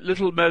learned that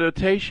little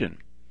meditation.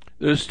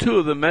 There's two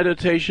of the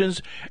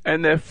meditations,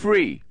 and they're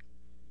free.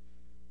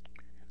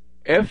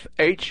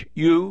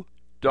 FHU.com.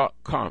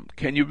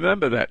 Can you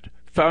remember that?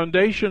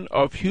 Foundation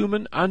of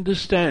Human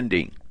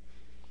Understanding.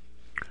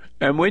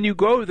 And when you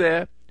go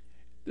there,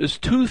 there's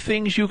two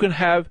things you can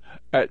have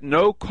at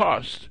no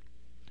cost.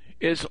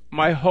 It's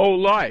my whole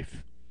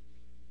life.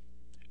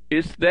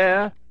 It's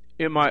there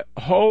in my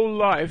whole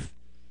life.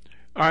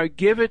 I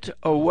give it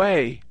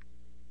away.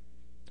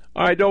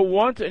 I don't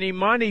want any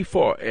money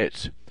for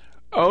it.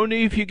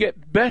 Only if you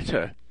get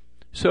better,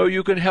 so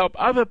you can help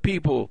other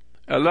people.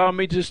 Allow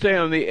me to stay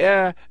on the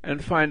air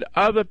and find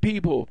other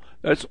people.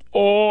 That's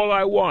all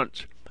I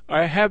want.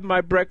 I have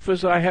my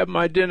breakfast, I have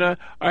my dinner,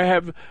 I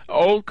have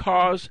old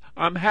cars,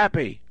 I'm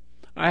happy.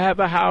 I have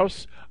a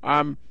house,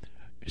 I'm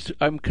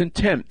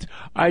content.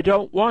 I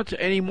don't want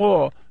any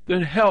more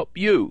than help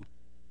you.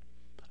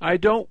 I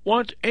don't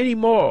want any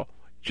more,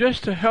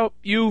 just to help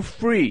you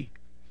free.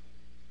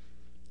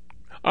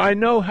 I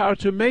know how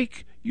to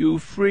make you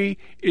free.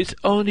 It's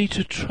only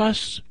to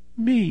trust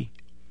me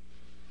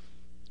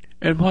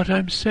and what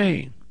I'm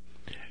saying.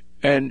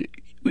 And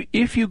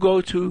if you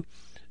go to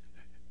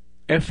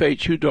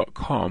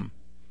FHU.com,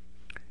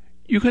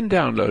 You can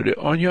download it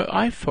on your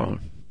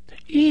iPhone.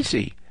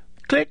 Easy.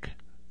 Click.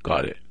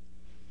 Got it.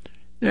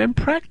 Then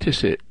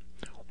practice it.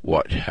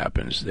 What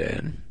happens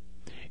then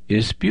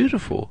is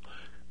beautiful.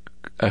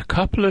 A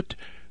couple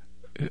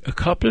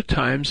of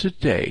times a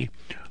day,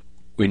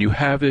 when you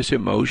have this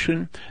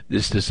emotion,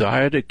 this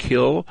desire to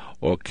kill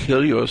or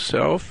kill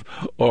yourself,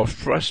 or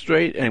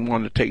frustrate and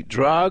want to take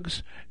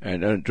drugs,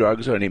 and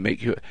drugs only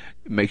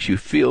makes you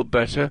feel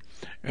better,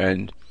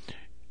 and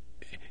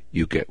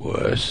you get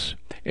worse.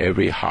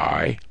 Every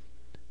high,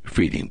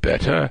 feeling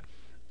better,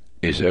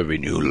 is every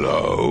new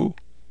low,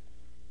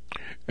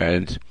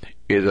 and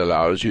it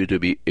allows you to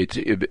be. If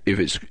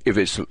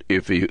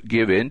you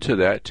give in to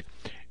that,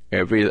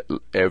 every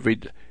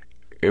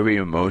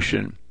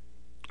emotion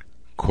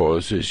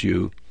causes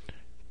you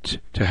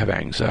to have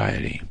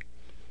anxiety.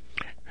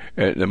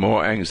 The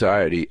more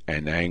anxiety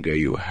and anger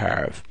you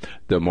have,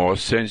 the more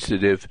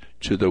sensitive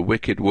to the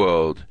wicked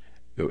world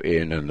you're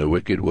in, and the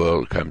wicked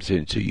world comes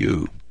into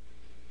you.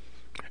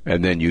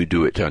 And then you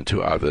do it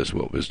unto others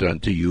what was done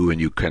to you,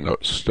 and you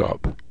cannot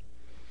stop.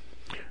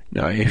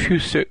 Now, if you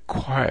sit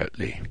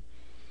quietly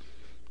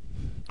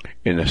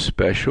in a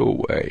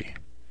special way,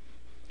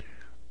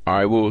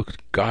 I will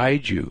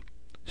guide you.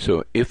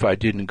 So if I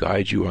didn't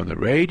guide you on the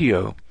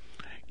radio,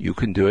 you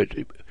can do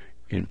it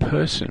in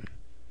person.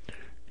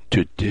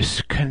 To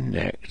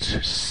disconnect,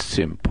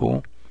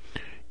 simple,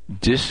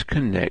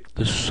 disconnect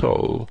the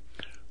soul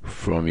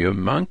from your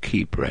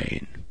monkey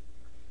brain.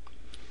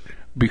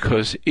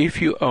 Because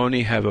if you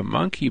only have a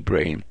monkey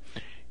brain,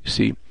 you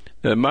see,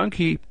 the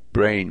monkey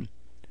brain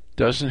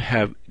doesn't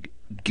have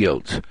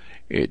guilt.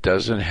 It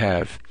doesn't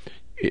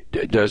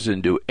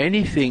do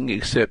anything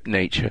except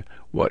nature,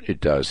 what it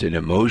does. In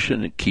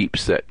emotion, it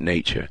keeps that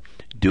nature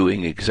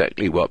doing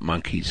exactly what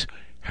monkeys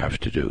have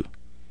to do.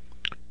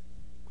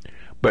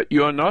 But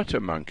you're not a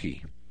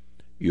monkey.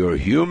 You're a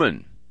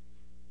human.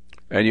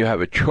 And you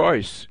have a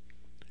choice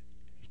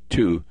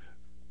to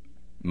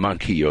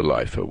monkey your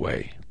life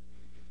away.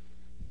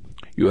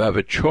 You have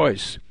a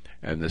choice,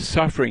 and the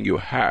suffering you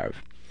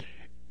have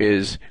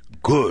is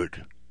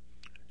good.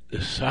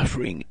 The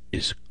suffering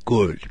is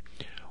good.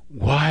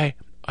 Why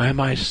am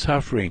I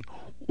suffering?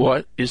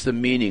 What is the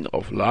meaning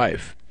of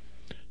life?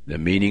 The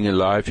meaning of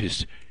life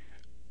is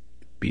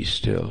be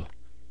still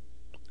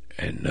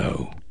and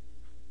know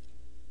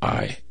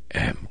I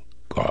am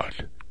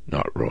God,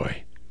 not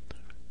Roy.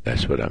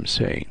 That's what I'm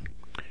saying.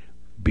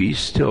 Be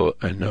still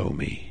and know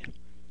me,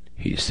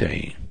 he's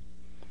saying.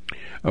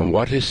 And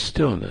what is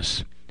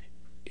stillness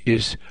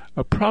is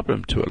a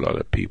problem to a lot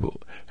of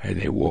people,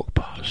 and they walk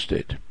past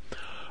it.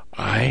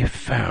 I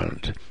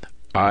found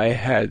I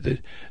had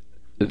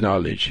the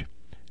knowledge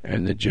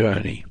and the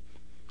journey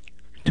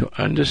to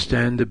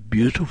understand the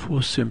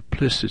beautiful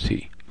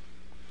simplicity.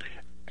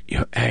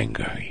 You're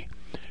angry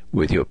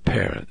with your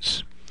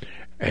parents,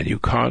 and you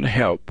can't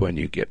help when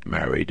you get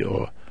married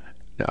or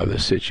another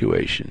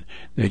situation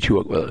that you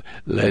will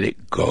let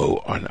it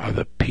go on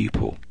other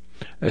people,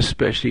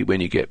 especially when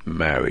you get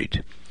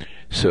married.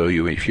 So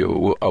if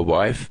you're a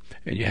wife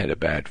and you had a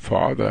bad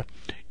father,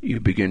 you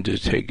begin to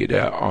take it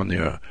out on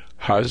your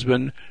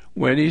husband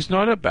when he's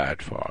not a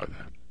bad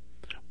father.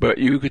 But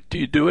you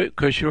do it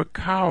because you're a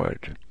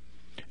coward,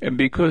 and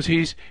because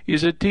he's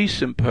a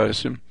decent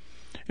person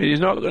and he's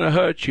not going to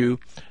hurt you.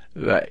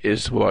 That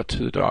is what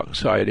the dark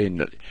side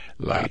in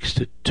likes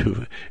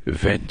to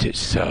vent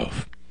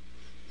itself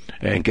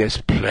and gets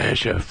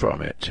pleasure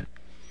from it.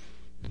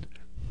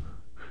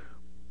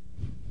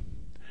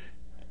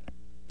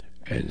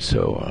 And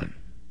so on,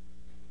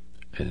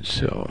 and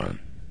so on.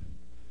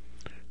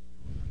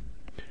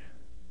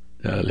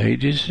 Now,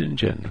 ladies and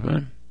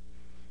gentlemen,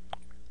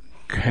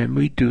 can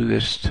we do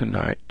this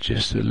tonight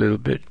just a little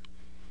bit?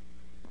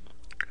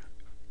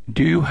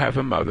 Do you have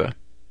a mother?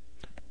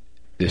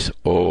 This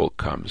all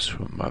comes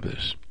from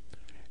mothers.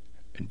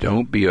 And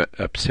don't be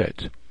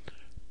upset.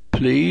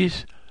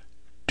 Please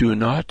do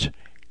not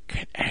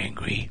get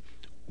angry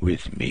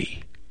with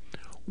me.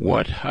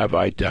 What have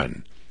I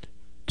done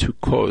to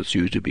cause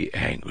you to be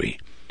angry?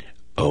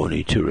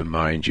 Only to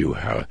remind you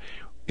how,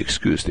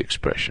 excuse the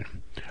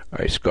expression,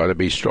 it's got to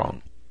be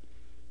strong.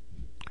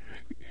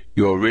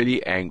 You're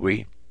really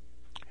angry,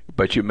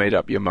 but you made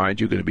up your mind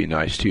you're going to be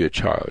nice to your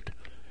child.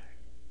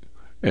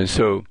 And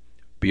so,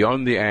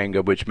 beyond the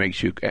anger, which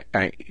makes you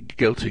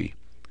guilty,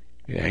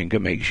 anger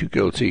makes you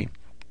guilty,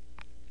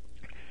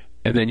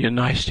 and then you're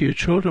nice to your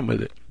children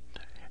with it,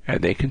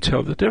 and they can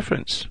tell the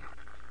difference.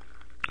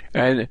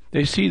 And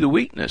they see the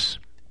weakness.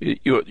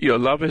 Your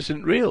love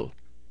isn't real.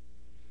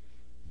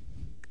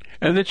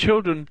 And the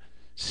children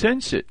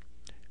sense it,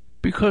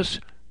 because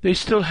they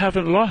still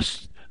haven't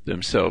lost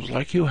themselves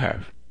like you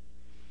have.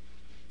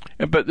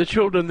 But the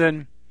children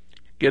then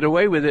get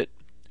away with it,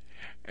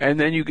 and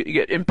then you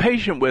get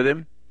impatient with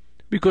him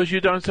because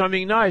you've done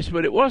something nice,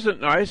 but it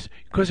wasn't nice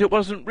because it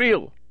wasn't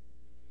real.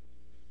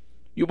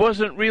 It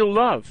wasn't real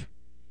love.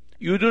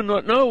 You do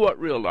not know what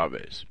real love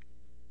is.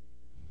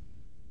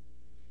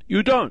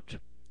 You don't.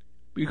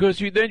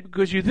 Because you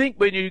think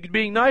when you're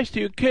being nice to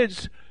your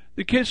kids,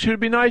 the kids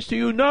should be nice to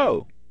you.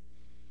 No.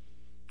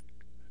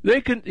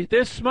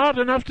 They're smart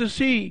enough to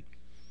see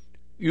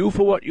you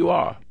for what you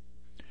are.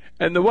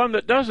 And the one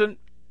that doesn't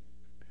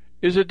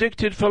is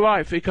addicted for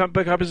life. He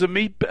becomes a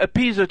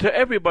appeaser to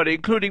everybody,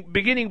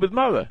 beginning with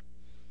mother.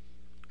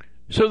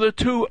 So the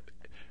two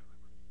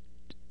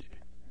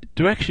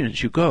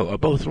directions you go are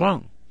both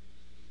wrong.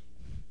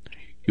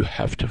 You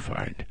have to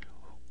find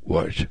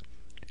what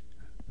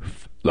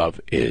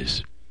love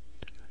is.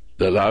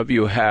 The love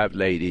you have,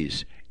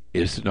 ladies,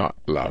 is not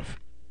love.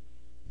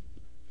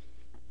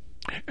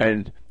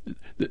 And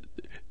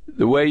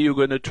the way you're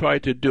going to try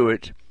to do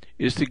it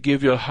is to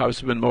give your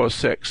husband more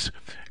sex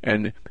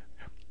and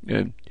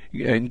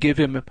give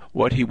him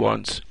what he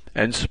wants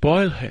and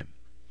spoil him.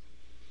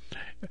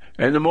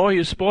 And the more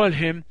you spoil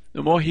him,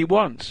 the more he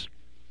wants.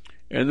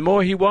 And the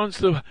more he wants,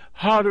 the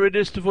harder it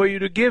is for you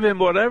to give him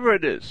whatever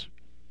it is.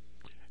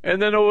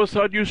 And then all of a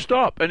sudden you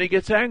stop and he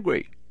gets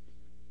angry.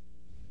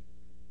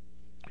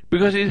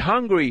 Because he's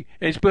hungry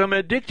and he's become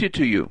addicted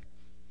to you.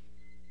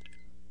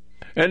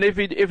 And if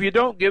you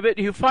don't give it,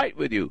 he'll fight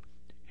with you.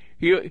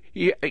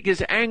 He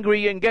gets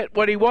angry and get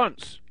what he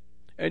wants.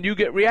 And you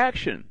get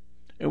reaction.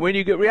 And when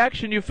you get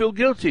reaction, you feel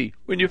guilty.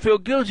 When you feel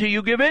guilty,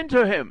 you give in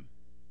to him.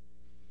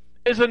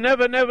 It's a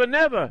never, never,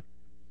 never.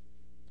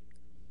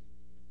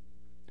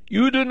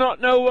 You do not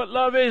know what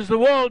love is. The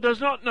world does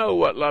not know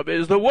what love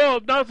is. The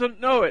world doesn't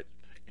know it.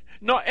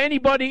 Not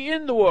anybody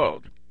in the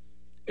world,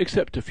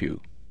 except a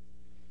few.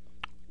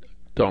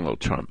 Donald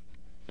Trump.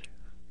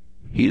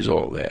 He's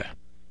all there.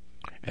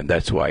 And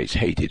that's why he's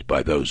hated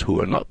by those who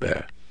are not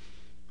there.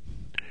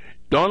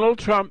 Donald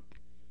Trump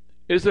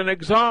is an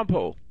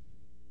example.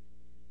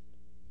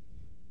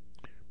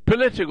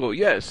 Political,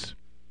 yes.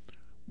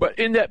 But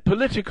in that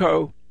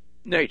politico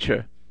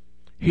nature,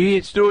 he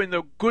is doing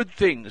the good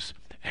things.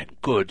 And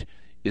good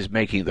is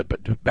making the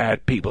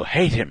bad people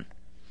hate him.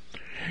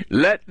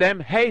 Let them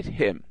hate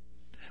him.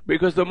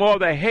 Because the more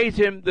they hate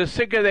him, the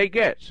sicker they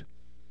get.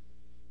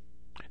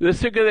 The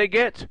sicker they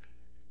get,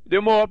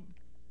 the more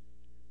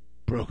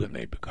broken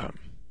they become.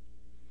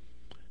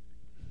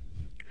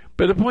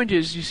 But the point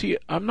is, you see,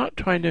 I'm not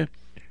trying to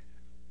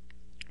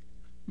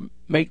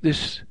make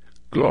this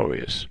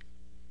glorious.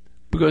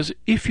 Because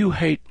if you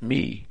hate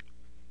me,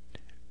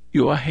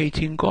 you are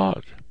hating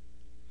God.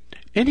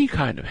 Any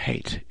kind of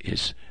hate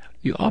is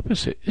the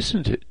opposite,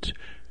 isn't it,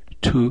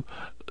 to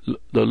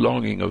the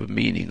longing of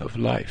meaning of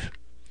life.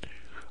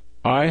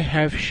 I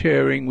have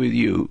sharing with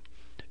you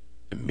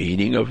the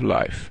meaning of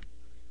life.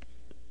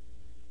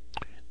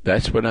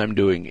 That's what I'm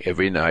doing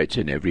every night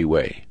in every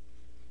way.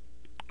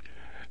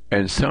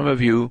 And some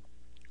of you,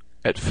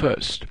 at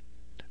first,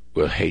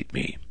 will hate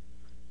me.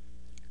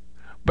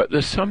 But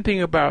there's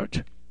something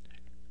about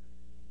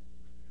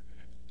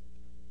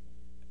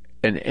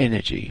an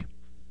energy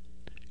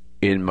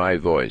in my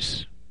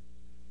voice.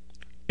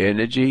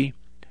 Energy,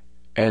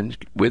 and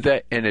with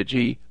that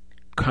energy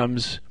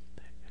comes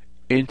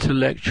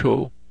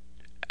intellectual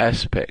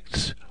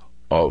aspects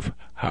of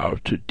how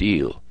to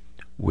deal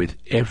with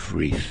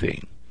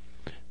everything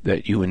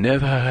that you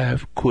never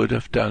could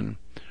have done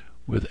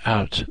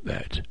without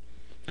that.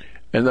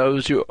 And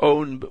those your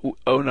own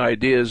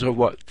ideas of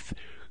what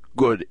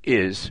good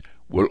is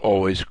will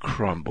always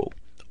crumble.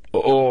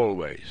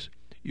 Always.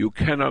 You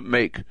cannot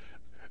make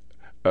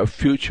a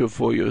future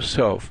for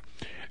yourself,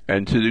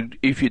 and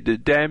if you're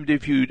damned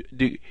if you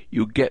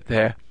get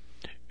there,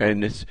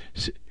 and it's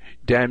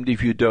damned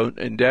if you don't,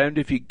 and damned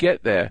if you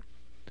get there.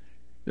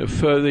 The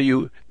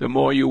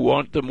more you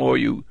want, the more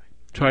you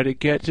try to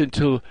get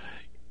until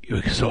you're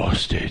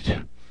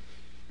exhausted,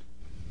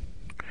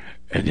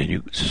 and then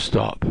you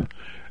stop,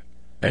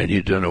 and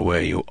you don't know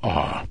where you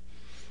are.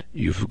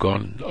 You've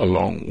gone a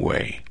long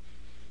way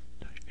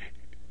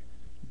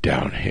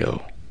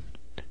downhill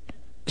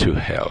to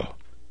hell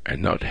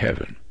and not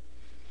heaven.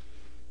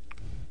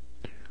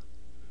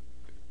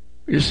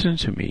 Listen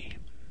to me.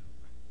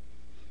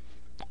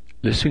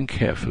 Listen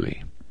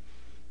carefully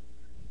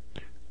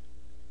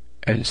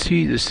and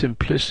see the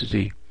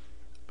simplicity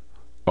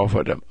of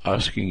what I'm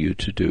asking you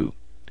to do.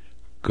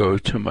 Go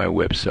to my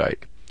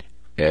website,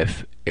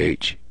 fhu.com,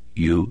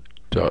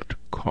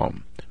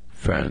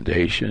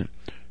 Foundation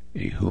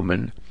a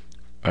Human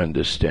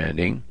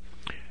Understanding,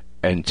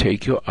 and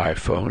take your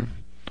iPhone,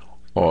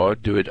 or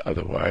do it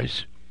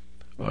otherwise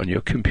on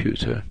your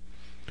computer,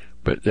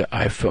 but the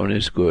iPhone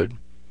is good,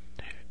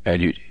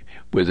 and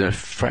within a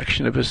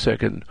fraction of a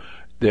second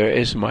there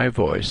is my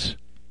voice,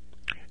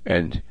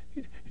 and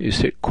you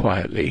sit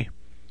quietly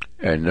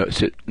and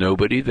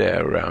nobody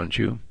there around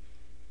you,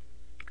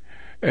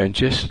 and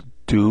just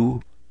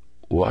do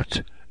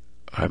what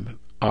I'm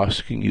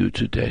asking you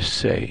to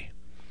say.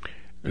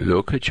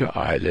 Look at your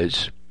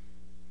eyelids,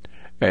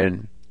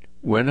 and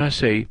when I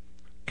say,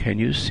 can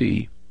you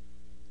see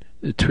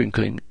the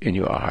twinkling in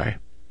your eye?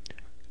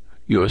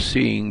 You're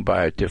seeing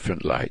by a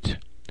different light.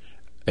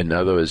 In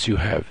other words, you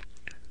have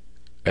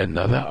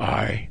another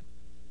eye,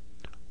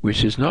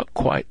 which is not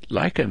quite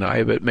like an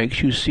eye, but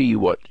makes you see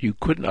what you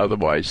couldn't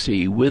otherwise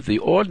see with the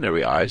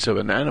ordinary eyes of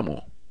an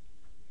animal.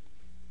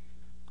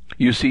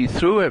 You see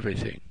through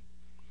everything.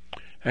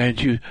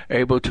 and you're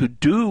able to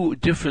do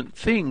different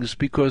things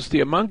because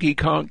the monkey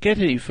can't get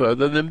any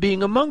further than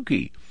being a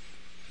monkey.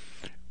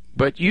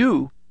 But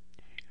you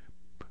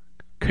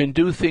can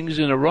do things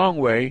in a wrong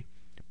way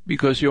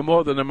because you're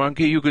more than a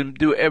monkey. You can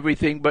do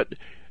everything but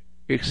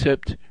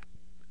except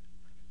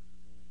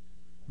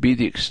be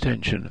the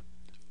extension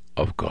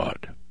of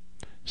God.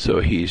 So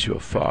He's your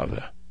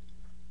Father.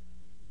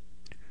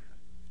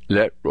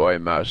 Let Roy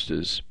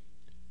Masters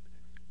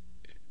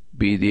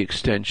be the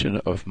extension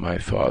of my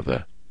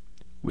Father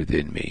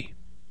within me.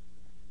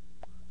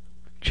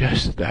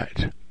 Just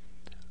that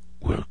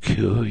will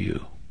cure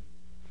you.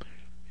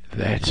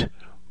 That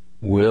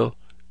will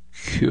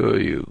cure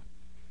you.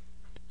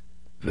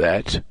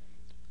 That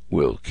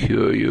will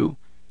cure you.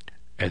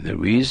 And the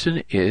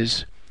reason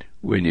is,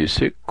 when you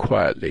sit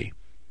quietly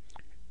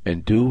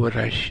and do what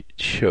I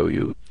show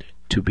you,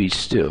 to be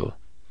still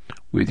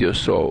with your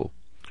soul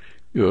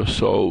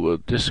will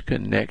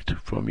disconnect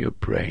from your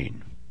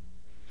brain.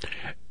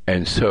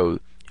 And so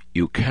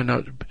you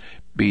cannot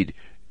be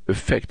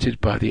affected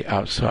by the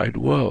outside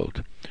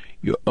world.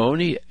 You're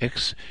only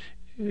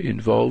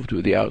involved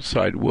with the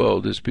outside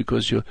world is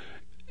because you're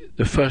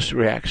the first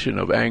reaction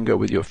of anger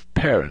with your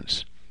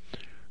parents.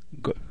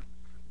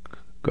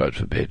 God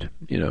forbid,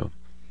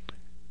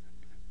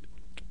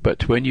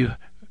 But when you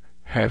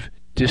have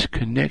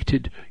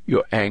disconnected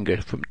your anger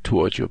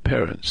towards your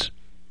parents,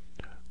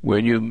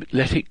 when you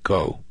let it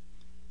go,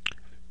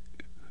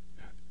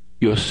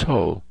 your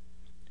soul,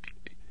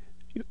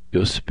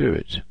 your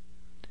spirit,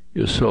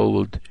 your soul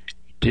will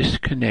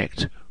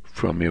disconnect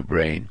from your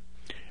brain,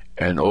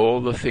 and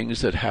all the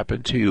things that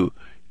happen to you,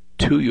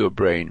 to your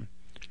brain,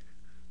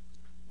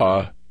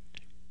 are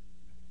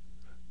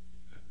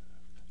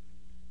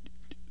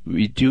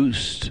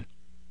reduced,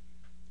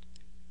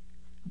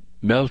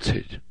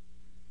 melted.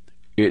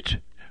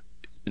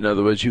 In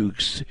other words, you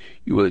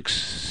will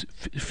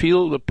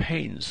feel the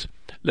pains.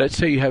 Let's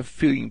say you have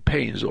feeling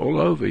pains all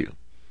over you.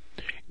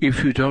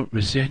 If you don't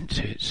resent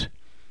it,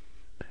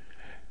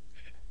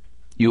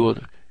 you'll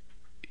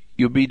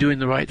be doing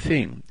the right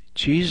thing.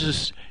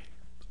 Jesus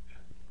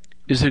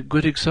is a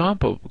good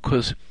example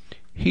because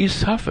He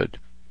suffered,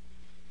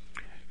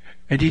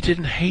 and He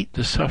didn't hate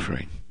the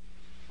suffering.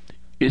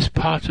 It's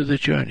part of the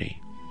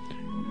journey.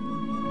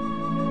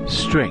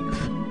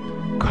 Strength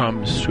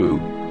comes through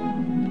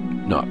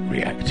not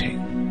reacting.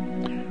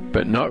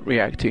 But not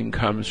reacting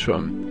comes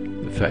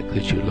from the fact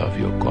that you love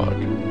your God.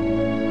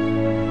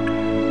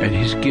 And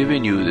He's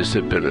given you this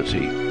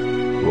ability.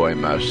 Roy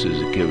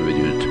Masters has given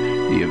you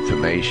the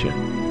information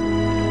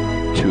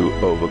to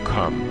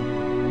overcome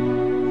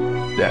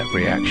that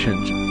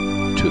reaction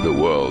to the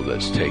world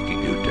that's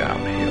taking you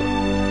downhill,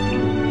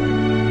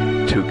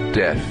 to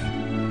death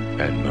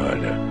and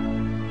murder.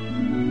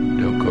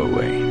 Don't go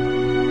away.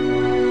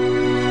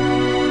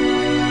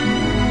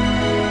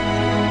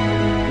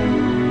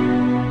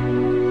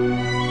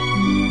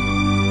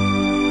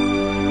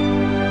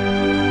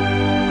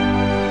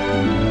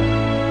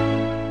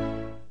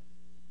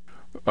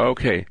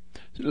 Okay,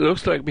 it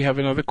looks like we have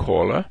another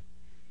caller.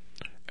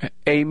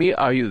 Amy,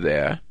 are you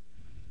there?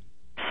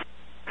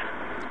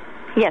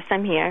 Yes,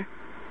 I'm here.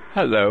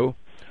 Hello.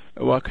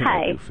 What can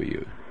I do for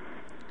you?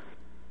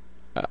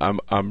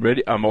 I'm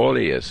ready. I'm all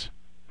ears.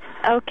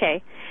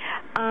 Okay.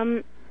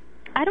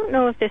 I don't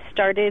know if this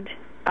started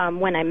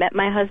when I met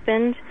my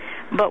husband,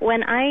 but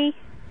when I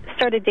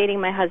started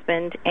dating my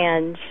husband,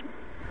 and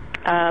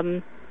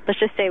let's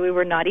just say we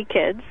were naughty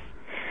kids,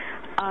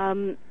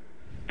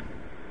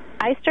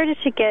 I started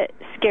to get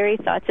scary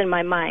thoughts in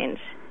my mind,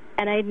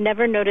 and I'd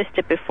never noticed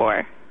it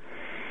before.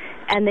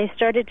 And they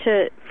started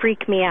to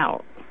freak me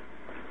out.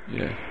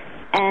 Yeah.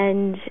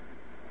 And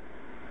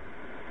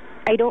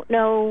I don't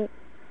know,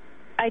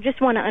 I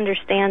just want to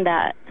understand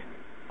that.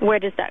 Where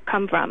does that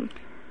come from?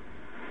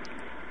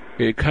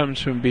 It comes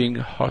from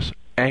being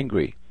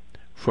angry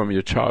from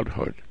your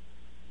childhood.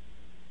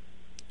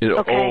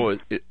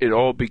 It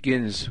all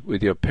begins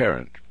with your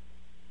parent.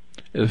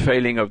 The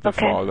failing of the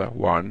father,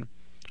 one,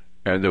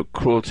 and the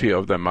cruelty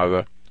of the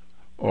mother,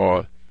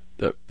 or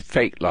the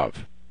fake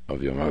love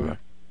of your mother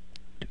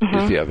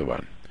is the other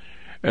one.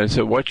 And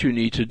so what you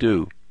need to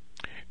do,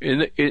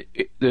 in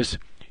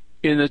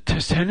the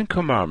Ten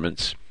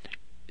Commandments,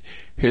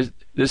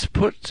 this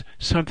puts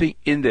something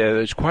in there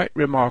that's quite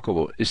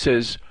remarkable. It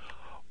says,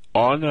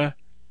 honor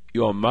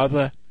your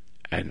mother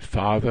and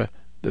father,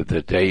 that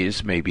the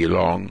days may be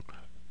long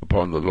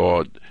upon the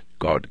Lord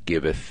God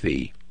giveth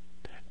thee.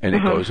 And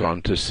it goes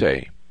on to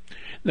say,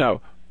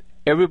 now,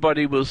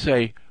 everybody will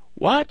say,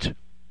 what?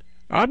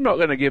 I'm not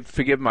going to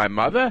forgive my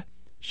mother.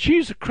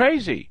 She's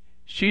crazy.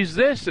 She's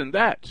this and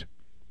that.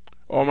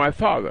 Or my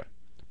father.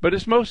 But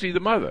it's mostly the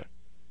mother.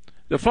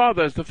 The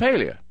father is the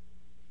failure.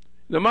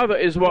 The mother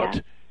is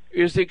what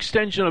is the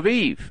extension of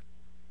Eve.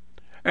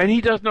 And he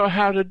doesn't know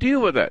how to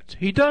deal with it.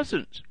 He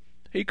doesn't.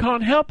 He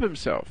can't help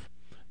himself.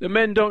 The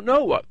men don't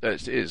know what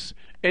this is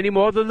any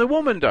more than the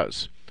woman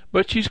does.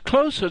 But she's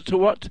closer to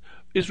what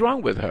is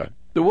wrong with her.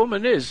 The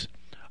woman is.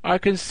 I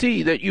can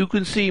see that you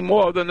can see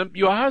more than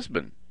your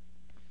husband.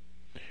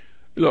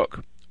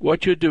 Look,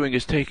 what you're doing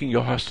is taking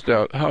your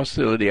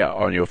hostility out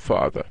on your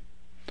father.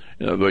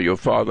 In other words,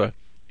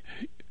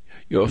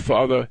 your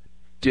father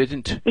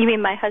didn't. You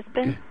mean my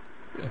husband?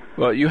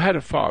 Well, you had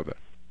a father.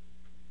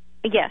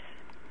 Yes.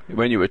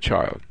 When you were a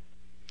child.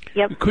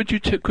 Yep. Could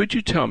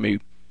you tell me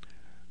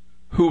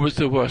who was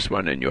the worst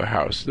one in your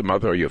house, the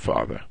mother or your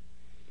father?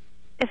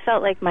 It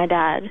felt like my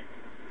dad.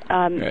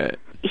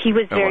 He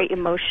was very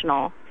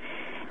emotional,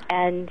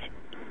 and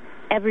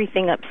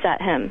everything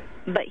upset him.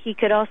 But he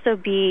could also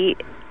be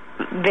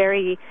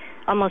very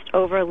almost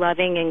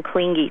over-loving and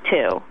clingy,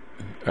 too.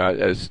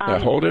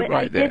 Hold it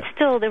right there.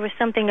 There was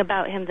something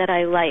about him that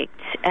I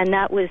liked, and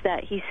that was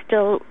that he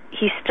still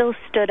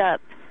stood up.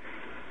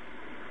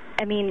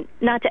 I mean,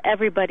 not to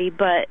everybody,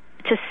 but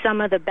to some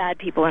of the bad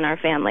people in our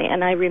family,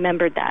 and I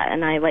remembered that,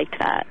 and I liked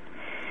that.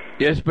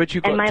 Yes, but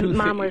you got. And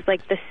my mom was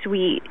like the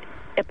sweet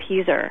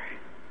appeaser.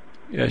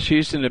 Yeah,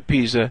 she's an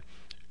appeaser,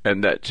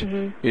 and that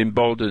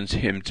emboldens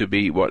him to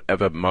be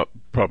whatever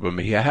problem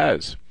he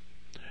has.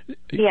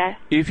 Yeah.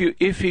 If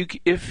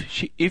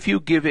you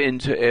give in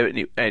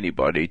to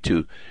anybody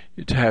to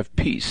have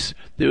peace,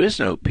 there is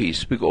no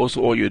peace, because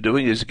all you're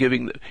doing is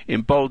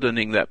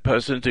emboldening that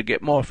person to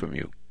get more from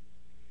you.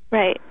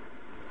 Right.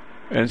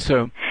 And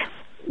so,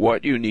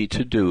 what you need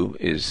to do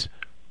is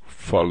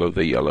follow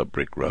the yellow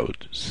brick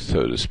road,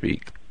 so to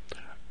speak.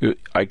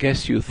 I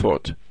guess you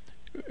thought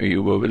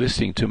you were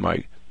listening to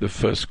the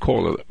first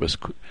caller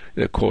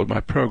that called my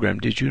program,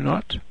 did you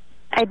not?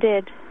 I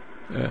did.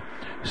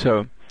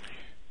 So,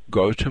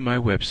 go to my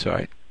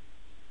website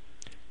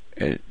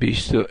and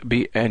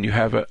and you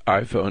have an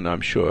iPhone,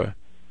 I'm sure.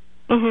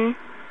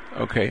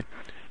 Mm-hmm. Okay.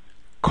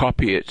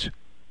 Copy it.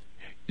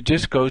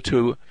 Just go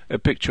to a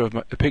picture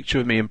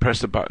of me and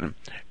press the button,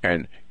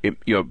 and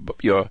your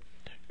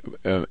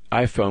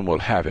iPhone will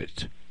have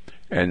it.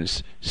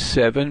 And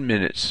 7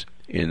 minutes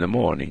in the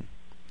morning,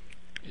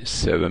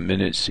 7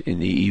 minutes in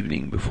the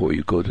evening before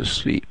you go to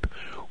sleep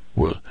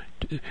will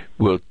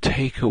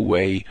take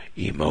away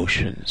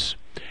emotions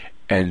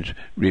and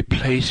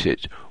replace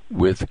it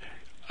with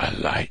a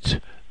light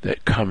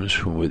that comes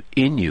from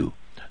within you,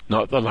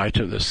 not the light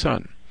of the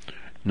sun,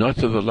 not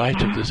the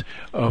light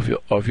of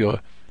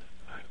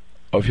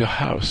your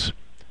house,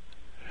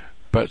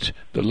 but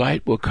the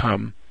light will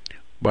come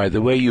by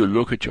the way you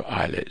look at your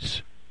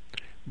eyelids.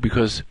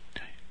 Because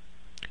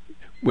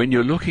when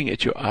you're looking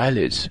at your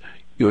eyelids,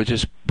 you're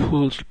just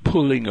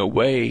pulling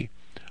away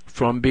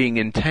from being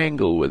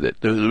entangled with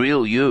it. The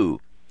real you,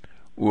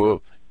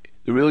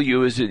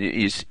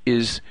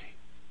 is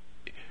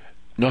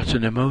not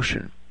an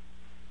emotion.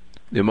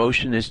 The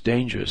emotion is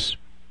dangerous.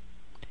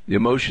 The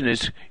emotion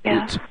it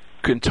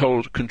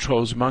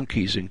controls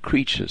monkeys and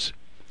creatures.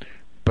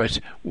 But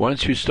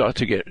once you start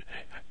to get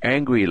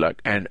angry,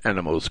 like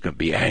animals can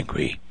be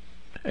angry,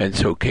 and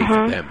it's okay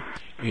for them,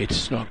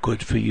 it's not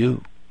good for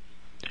you.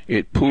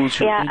 It pulls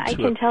you into a pit.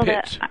 Yeah, I can tell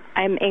that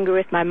I'm angry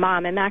with my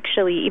mom. I'm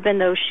actually, even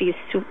though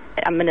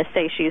I'm going to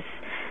say she's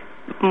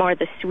more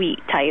the sweet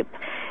type,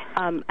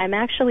 I'm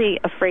actually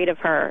afraid of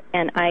her,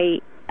 and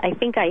I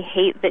think I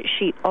hate that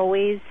she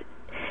always,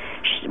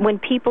 when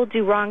people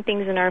do wrong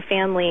things in our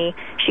family,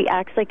 she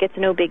acts like it's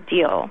no big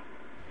deal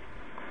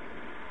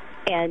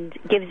and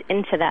gives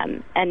into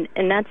them, and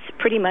that's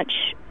pretty much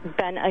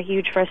been a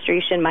huge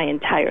frustration my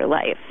entire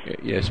life.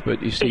 Yes,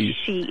 but you see,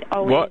 she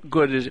always what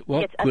good is it?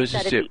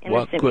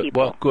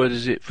 What good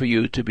is it for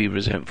you to be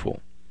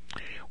resentful?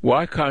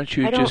 Why can't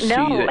you just see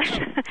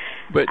that?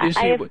 But you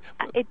see,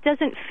 it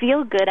doesn't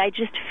feel good. I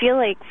just feel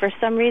like for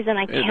some reason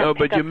I can't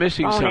pick up the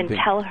phone and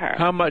tell her.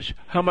 How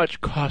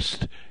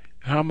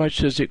much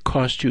does it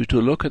cost you to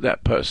look at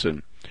that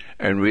person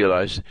and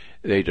realize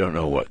they don't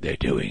know what they're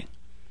doing?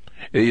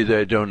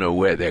 They don't know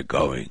where they're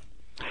going.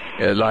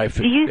 They're going to die from this and that.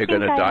 Do you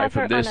think I have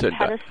her on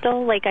a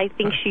pedestal like I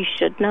think she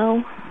should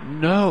know?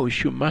 No,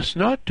 you must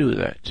not do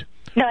that.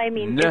 No, I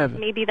mean,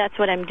 maybe that's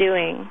what I'm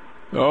doing.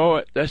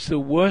 Oh, that's the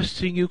worst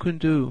thing you can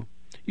do.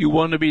 You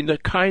want to be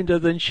kinder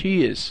than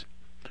she is.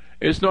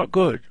 It's not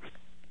good.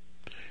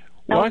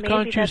 Why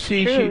can't you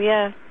see?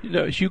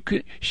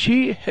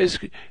 She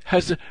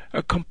has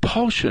a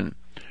compulsion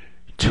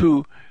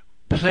to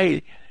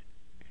play,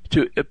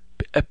 to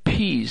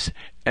appease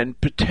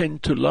and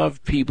pretend to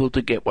love people to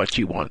get what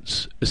she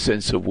wants, a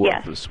sense of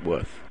worthless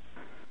worth.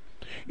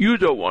 You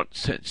don't want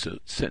sense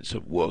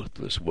of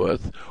worthless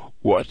worth.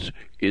 What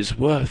is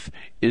worth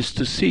is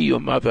to see your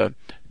mother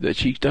that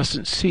she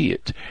doesn't see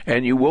it,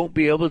 and you won't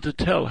be able to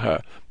tell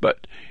her,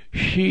 but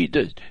she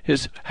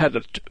has had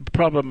a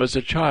problem as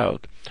a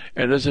child,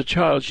 and as a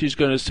child she's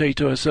going to say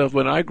to herself,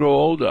 when I grow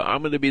older,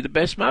 I'm going to be the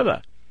best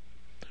mother.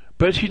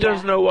 But she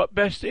doesn't know what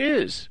best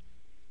is.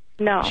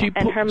 No,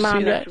 and her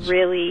mom is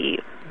really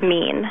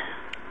mean.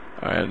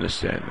 I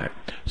understand that.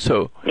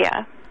 So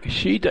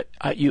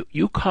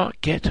you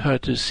can't get her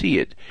to see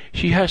it.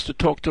 She has to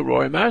talk to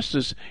Roy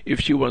Masters if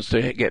she wants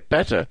to get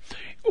better.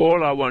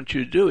 All I want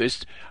you to do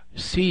is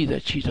see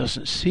that she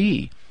doesn't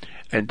see,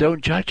 and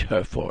don't judge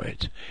her for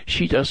it.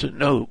 She doesn't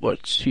know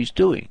what she's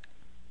doing.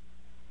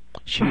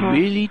 She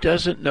really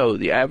doesn't know.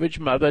 The average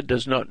mother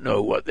does not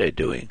know what they're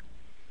doing.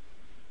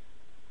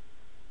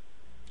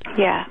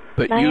 Yeah,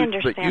 but I you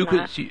understand could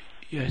that. see.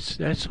 Yes,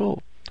 that's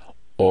all.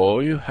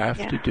 All you have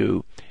to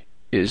do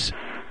is,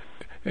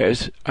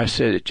 as I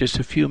said it just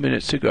a few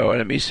minutes ago, and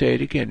let me say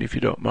it again if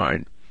you don't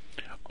mind,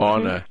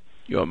 honor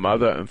your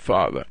mother and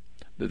father,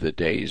 that the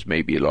days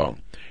may be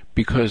long,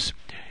 because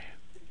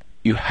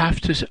you have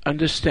to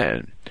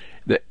understand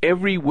that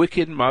every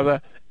wicked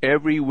mother,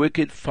 every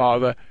wicked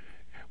father,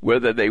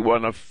 whether they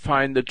want to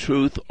find the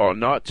truth or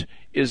not,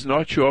 is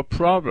not your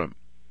problem.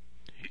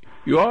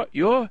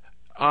 Your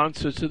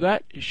answer to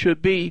that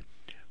should be,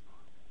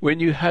 when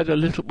you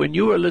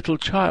were a little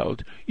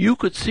child, you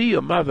could see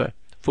your mother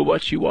for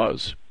what she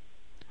was.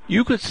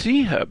 You could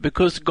see her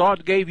because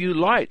God gave you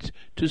light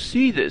to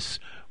see this.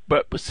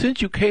 But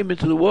since you came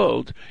into the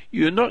world,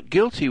 you're not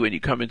guilty when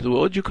you come into the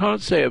world. You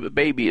can't say a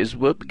baby is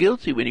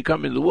guilty when you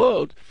come into the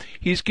world.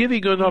 He's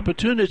giving you an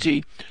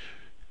opportunity.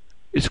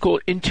 It's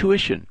called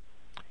intuition.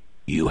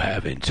 You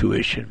have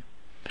intuition.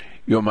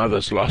 Your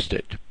mother's lost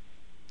it.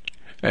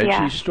 And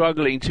she's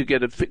struggling to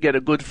get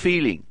a good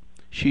feeling.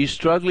 She's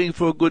struggling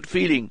for a good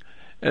feeling.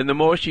 And the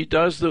more she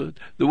does, the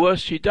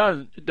worse she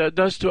does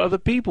to other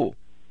people.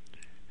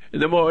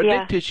 And the more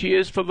addicted she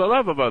is for the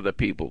love of other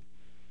people.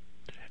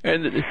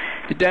 And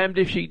damned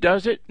if she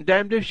does it,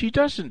 damned if she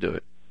doesn't do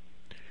it.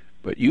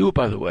 But you,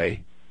 by the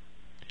way,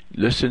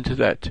 listen to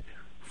that.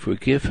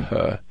 Forgive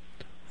her,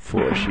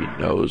 for she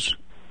knows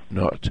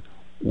not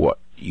what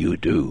you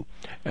do.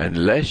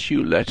 Unless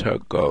you let her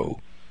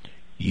go,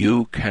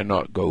 you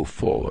cannot go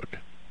forward.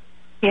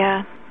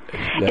 Yeah.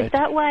 Is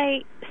that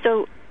why?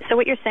 So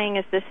what you're saying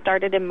is this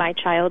started in my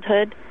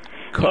childhood,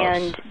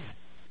 and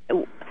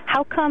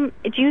how come?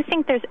 Do you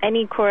think there's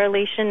any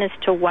correlation as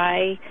to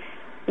why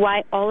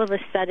all of a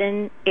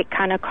sudden it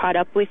kind of caught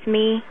up with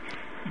me?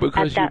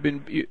 Because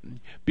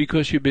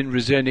you've been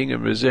resenting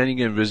and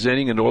resenting and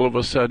resenting, and all of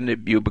a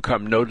sudden you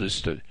become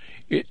noticed.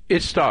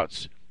 It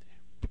starts.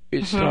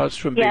 It starts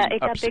from being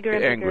it got bigger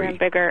and angry. bigger and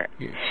bigger.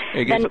 Yeah.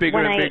 It gets bigger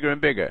and bigger and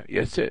bigger.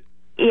 That's it.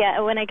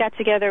 Yeah, when I got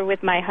together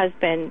with my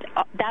husband,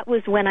 that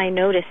was when I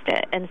noticed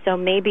it. And so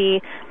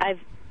maybe I've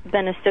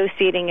been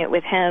associating it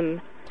with him.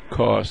 Of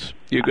course.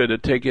 You're going to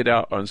take it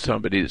out on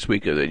somebody that's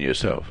weaker than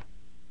yourself.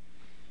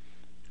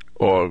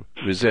 Or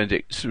resent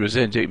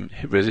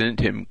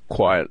him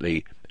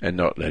quietly and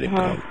not let him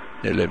go.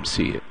 And let him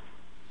see it.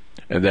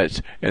 And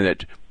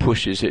that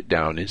pushes it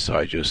down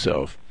inside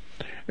yourself,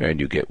 and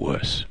you get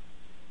worse.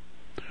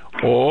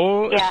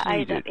 All that's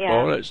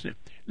needed.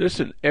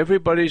 Listen,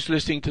 everybody's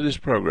listening to this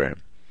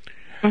program.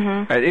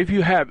 And if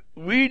you have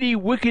really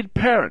wicked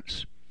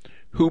parents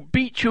who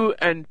beat you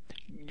and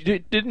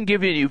didn't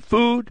give you any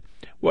food,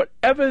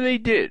 whatever they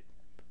did,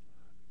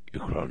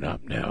 you're grown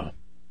up now.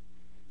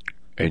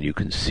 And you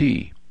can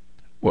see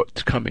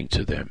what's coming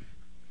to them.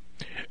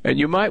 And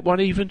you might want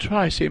to even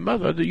try, say,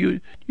 Mother, do you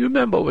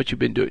remember what you've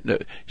been doing? No,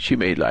 she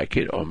may like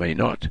it or may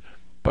not.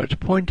 But the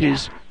point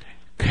is,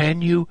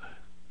 can you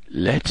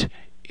let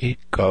it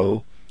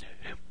go?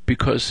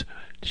 Because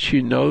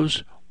she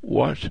knows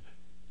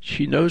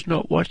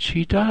not what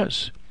she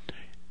does.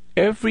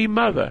 Every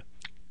mother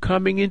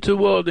coming into the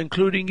world,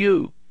 including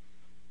you,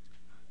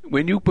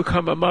 when you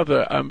become a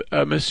mother,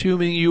 I'm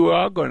assuming you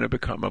are going to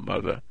become a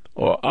mother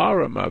or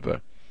are a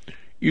mother.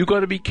 You've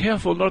got to be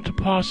careful not to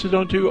pass it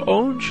on to your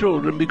own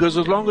children, because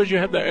as long as you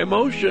have that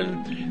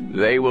emotion,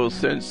 they will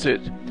sense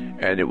it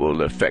and it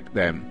will affect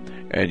them,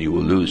 and you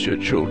will lose your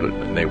children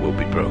and they will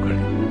be broken.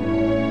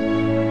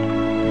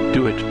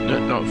 Do it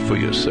not for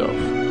yourself.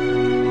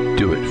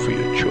 Do it for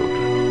your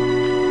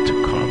children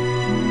to come,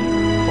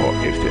 or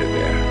if they're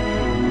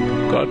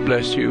there. God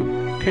bless you.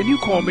 Can you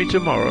call me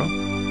tomorrow?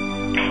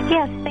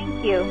 Yes,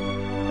 thank you.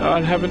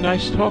 I'll have a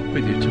nice talk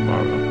with you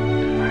tomorrow.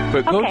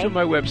 But go to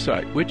my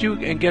website, would you,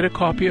 and get a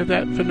copy of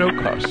that for no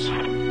cost.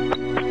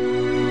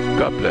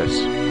 God bless.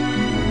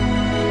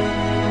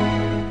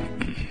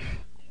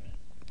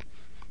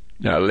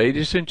 Now,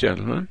 ladies and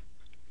gentlemen,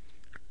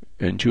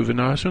 and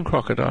juveniles and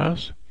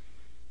crocodiles,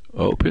 I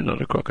hope you're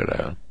not a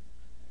crocodile,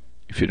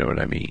 if you know what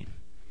I mean.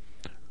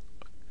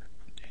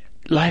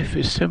 Life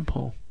is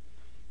simple.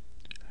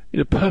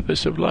 The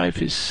purpose of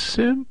life is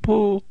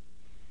simple.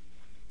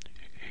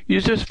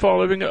 You're just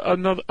following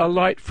a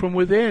light from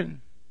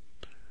within,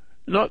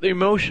 not the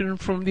emotion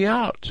from the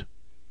out.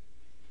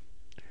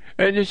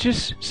 And you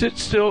just sit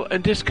still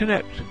and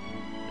disconnect.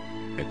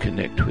 And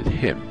connect with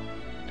Him,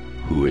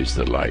 who is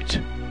the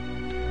light,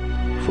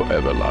 for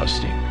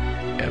everlasting,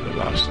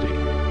 everlasting.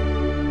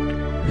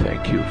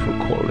 Thank you for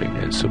calling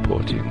and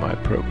supporting my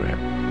program.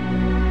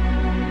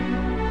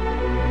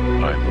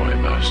 I'm Roy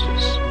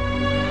Masters.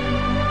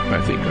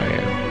 I think I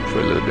am for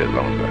a little bit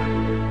longer.